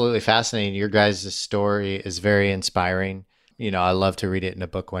it's absolutely fascinating. Your guys' story is very inspiring. I love to read it in a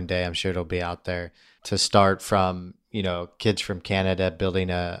book one day. I'm sure it'll be out there. To start from, kids from Canada building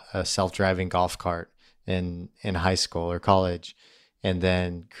a self-driving golf cart in high school or college, and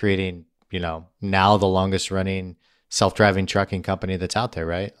then creating, now the longest running self-driving trucking company that's out there,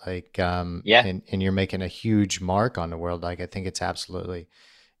 right? Like, yeah. And you're making a huge mark on the world. Like, I think it's absolutely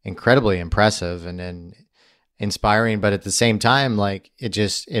incredibly impressive and then inspiring, but at the same time, like,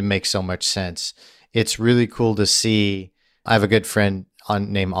 it makes so much sense. It's really cool to see. I have a good friend,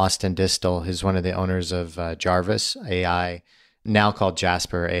 named Austin Distal, who's one of the owners of Jarvis AI, now called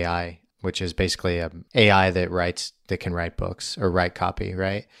Jasper AI, which is basically a AI that can write books or write copy,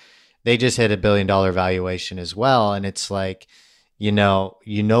 right? They just hit $1 billion valuation as well. And it's like, you no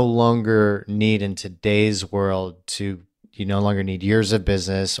longer need in today's world you no longer need years of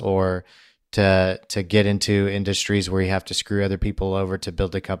business or to get into industries where you have to screw other people over to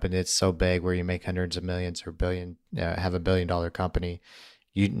build a company that's so big where you make hundreds of millions or have $1 billion company.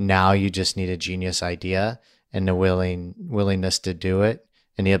 You just need a genius idea and the willingness to do it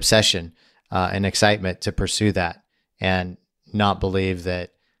and the obsession and excitement to pursue that and not believe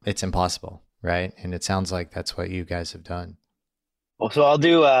that it's impossible, right? And it sounds like that's what you guys have done. Well, so I'll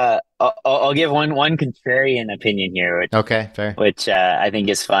give one contrarian opinion here, Okay, fair. which I think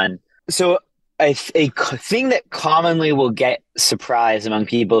is fun. So a thing that commonly will get surprised among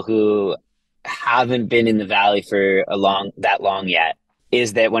people who haven't been in the valley for that long yet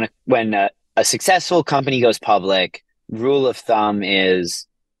is that when a successful company goes public, rule of thumb is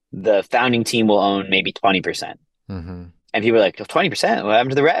the founding team will own maybe 20%. Mm-hmm. And people are like, 20%? What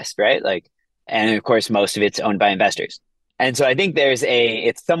happened to the rest, right? And of course, most of it's owned by investors. And so I think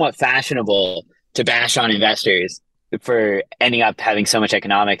it's somewhat fashionable to bash on investors for ending up having so much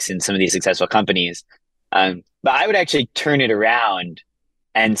economics in some of these successful companies. But I would actually turn it around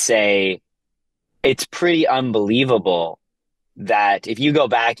and say it's pretty unbelievable that if you go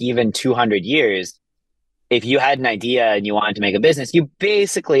back even 200 years, if you had an idea and you wanted to make a business, you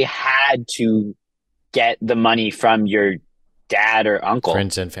basically had to get the money from your dad or uncle.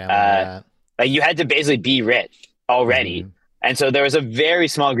 Friends and family. Like you had to basically be rich already. Mm-hmm. And so there was a very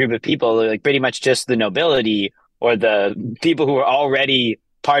small group of people, like pretty much just the nobility or the people who were already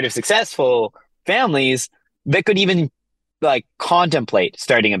part of successful families that could even like contemplate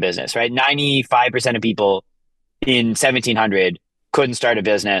starting a business, right? 95% of people in 1700 couldn't start a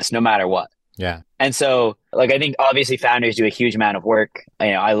business no matter what. Yeah. And so like I think obviously founders do a huge amount of work.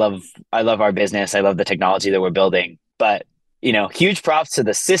 I love our business. I love the technology that we're building. But, huge props to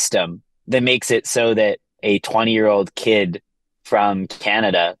the system that makes it so that a 20-year-old kid from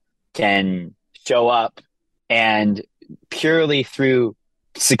Canada can show up and purely through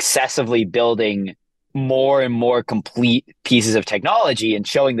successively building more and more complete pieces of technology and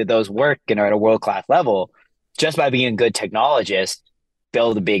showing that those work and are at a world-class level, just by being a good technologist,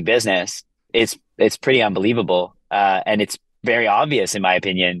 build a big business. It's pretty unbelievable. And it's very obvious, in my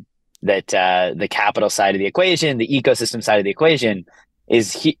opinion, that the capital side of the equation, the ecosystem side of the equation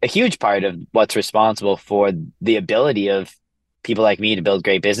is a huge part of what's responsible for the ability of people like me to build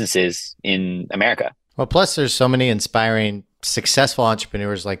great businesses in America. Well, plus there's so many inspiring, successful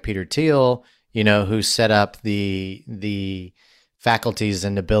entrepreneurs like Peter Thiel, who set up the faculties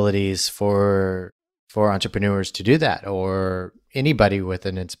and abilities for entrepreneurs to do that, or anybody with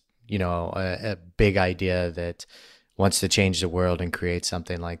a big idea that wants to change the world and create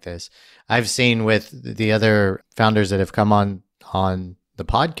something like this. I've seen with the other founders that have come on the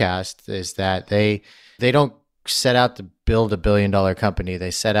podcast is that they don't set out to build $1 billion company.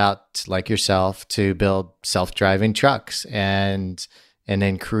 They set out, like yourself, to build self-driving trucks and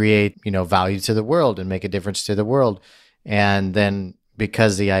then create, value to the world and make a difference to the world. And then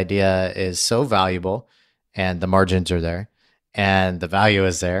because the idea is so valuable and the margins are there and the value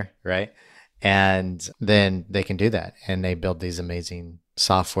is there, right? And then they can do that. And they build these amazing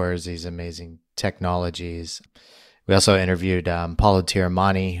softwares, these amazing technologies. We also interviewed Paulo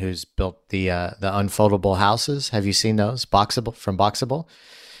Tiramani, who's built the unfoldable houses. Have you seen those? From Boxable?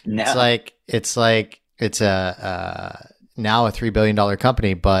 No. It's now a $3 billion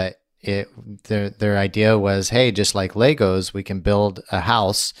company, but their idea was, hey, just like Legos, we can build a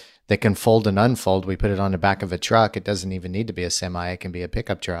house that can fold and unfold. We put it on the back of a truck. It doesn't even need to be a semi. It can be a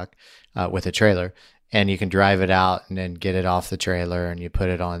pickup truck with a trailer, and you can drive it out and then get it off the trailer, and you put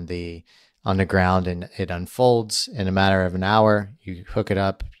it on the ground, and it unfolds in a matter of an hour. You hook it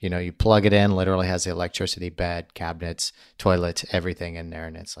up, you plug it in, literally has the electricity, bed, cabinets, toilets, everything in there,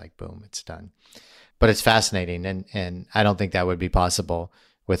 and it's like, boom, it's done. But it's fascinating, and I don't think that would be possible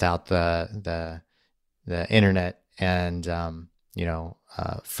without the internet and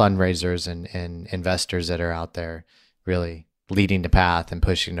fundraisers and investors that are out there really leading the path and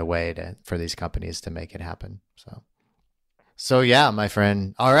pushing the way for these companies to make it happen. So yeah, my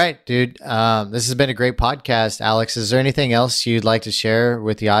friend. All right, dude. This has been a great podcast. Alex, is there anything else you'd like to share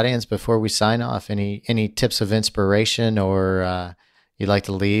with the audience before we sign off? Any tips of inspiration or you'd like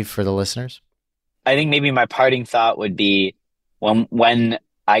to leave for the listeners? I think maybe my parting thought would be when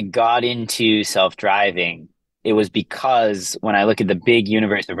I got into self-driving, it was because when I look at the big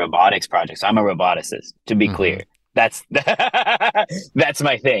universe of robotics projects, I'm a roboticist, to be clear. That's that's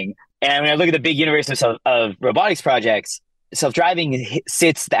my thing. And when I look at the big universe of robotics projects, self-driving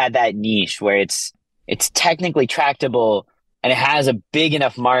sits at that niche where it's technically tractable and it has a big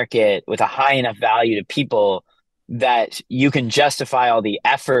enough market with a high enough value to people that you can justify all the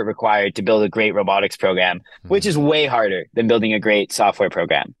effort required to build a great robotics program, which is way harder than building a great software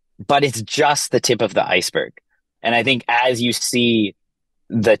program. But it's just the tip of the iceberg. And I think as you see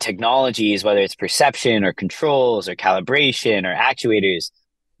the technologies, whether it's perception or controls or calibration or actuators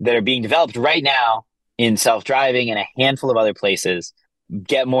that are being developed right now in self-driving and a handful of other places,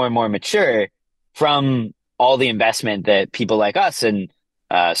 get more and more mature from all the investment that people like us and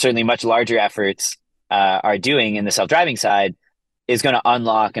certainly much larger efforts are doing in the self-driving side, is going to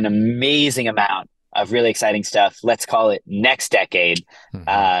unlock an amazing amount of really exciting stuff. Let's call it next decade,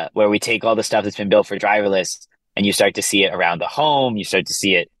 where we take all the stuff that's been built for driverless and you start to see it around the home, you start to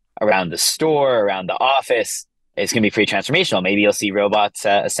see it around the store, around the office. It's going to be pretty transformational. Maybe you'll see robots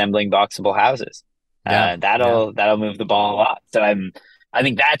assembling boxable houses. That'll move the ball a lot. So I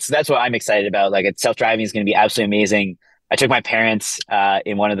think that's what I'm excited about. Like, self-driving is going to be absolutely amazing. I took my parents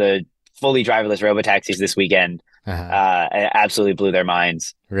in one of the fully driverless robotaxis this weekend. It absolutely blew their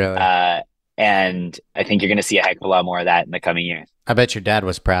minds. Really? And I think you're going to see a heck of a lot more of that in the coming years. I bet your dad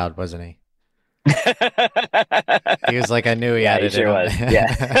was proud, wasn't he? He was like, I knew he had it. He sure was.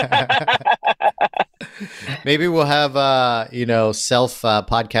 Yeah. Maybe we'll have self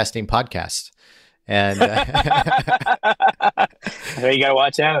podcasting podcast. And you gotta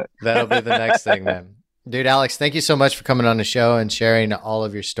watch out. That'll be the next thing then. Dude, Alex, thank you so much for coming on the show and sharing all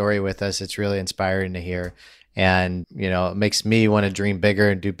of your story with us. It's really inspiring to hear. And, it makes me want to dream bigger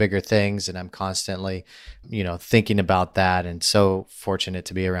and do bigger things. And I'm constantly, thinking about that, and so fortunate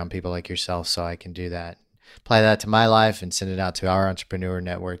to be around people like yourself so I can do that, apply that to my life and send it out to our entrepreneur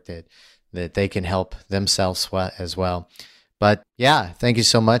network that they can help themselves as well. But yeah, thank you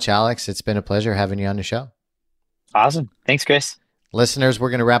so much, Alex. It's been a pleasure having you on the show. Awesome. Thanks, Chris. Listeners, we're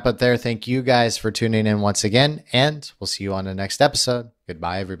going to wrap up there. Thank you guys for tuning in once again, and we'll see you on the next episode.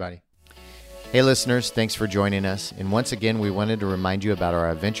 Goodbye, everybody. Hey, listeners, thanks for joining us. And once again, we wanted to remind you about our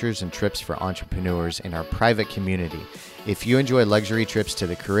adventures and trips for entrepreneurs in our private community. If you enjoy luxury trips to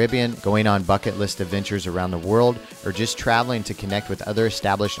the Caribbean, going on bucket list adventures around the world, or just traveling to connect with other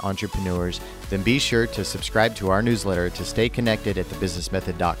established entrepreneurs, then be sure to subscribe to our newsletter to stay connected at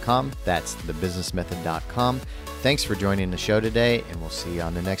thebusinessmethod.com. That's thebusinessmethod.com. Thanks for joining the show today, and we'll see you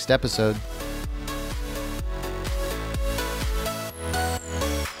on the next episode.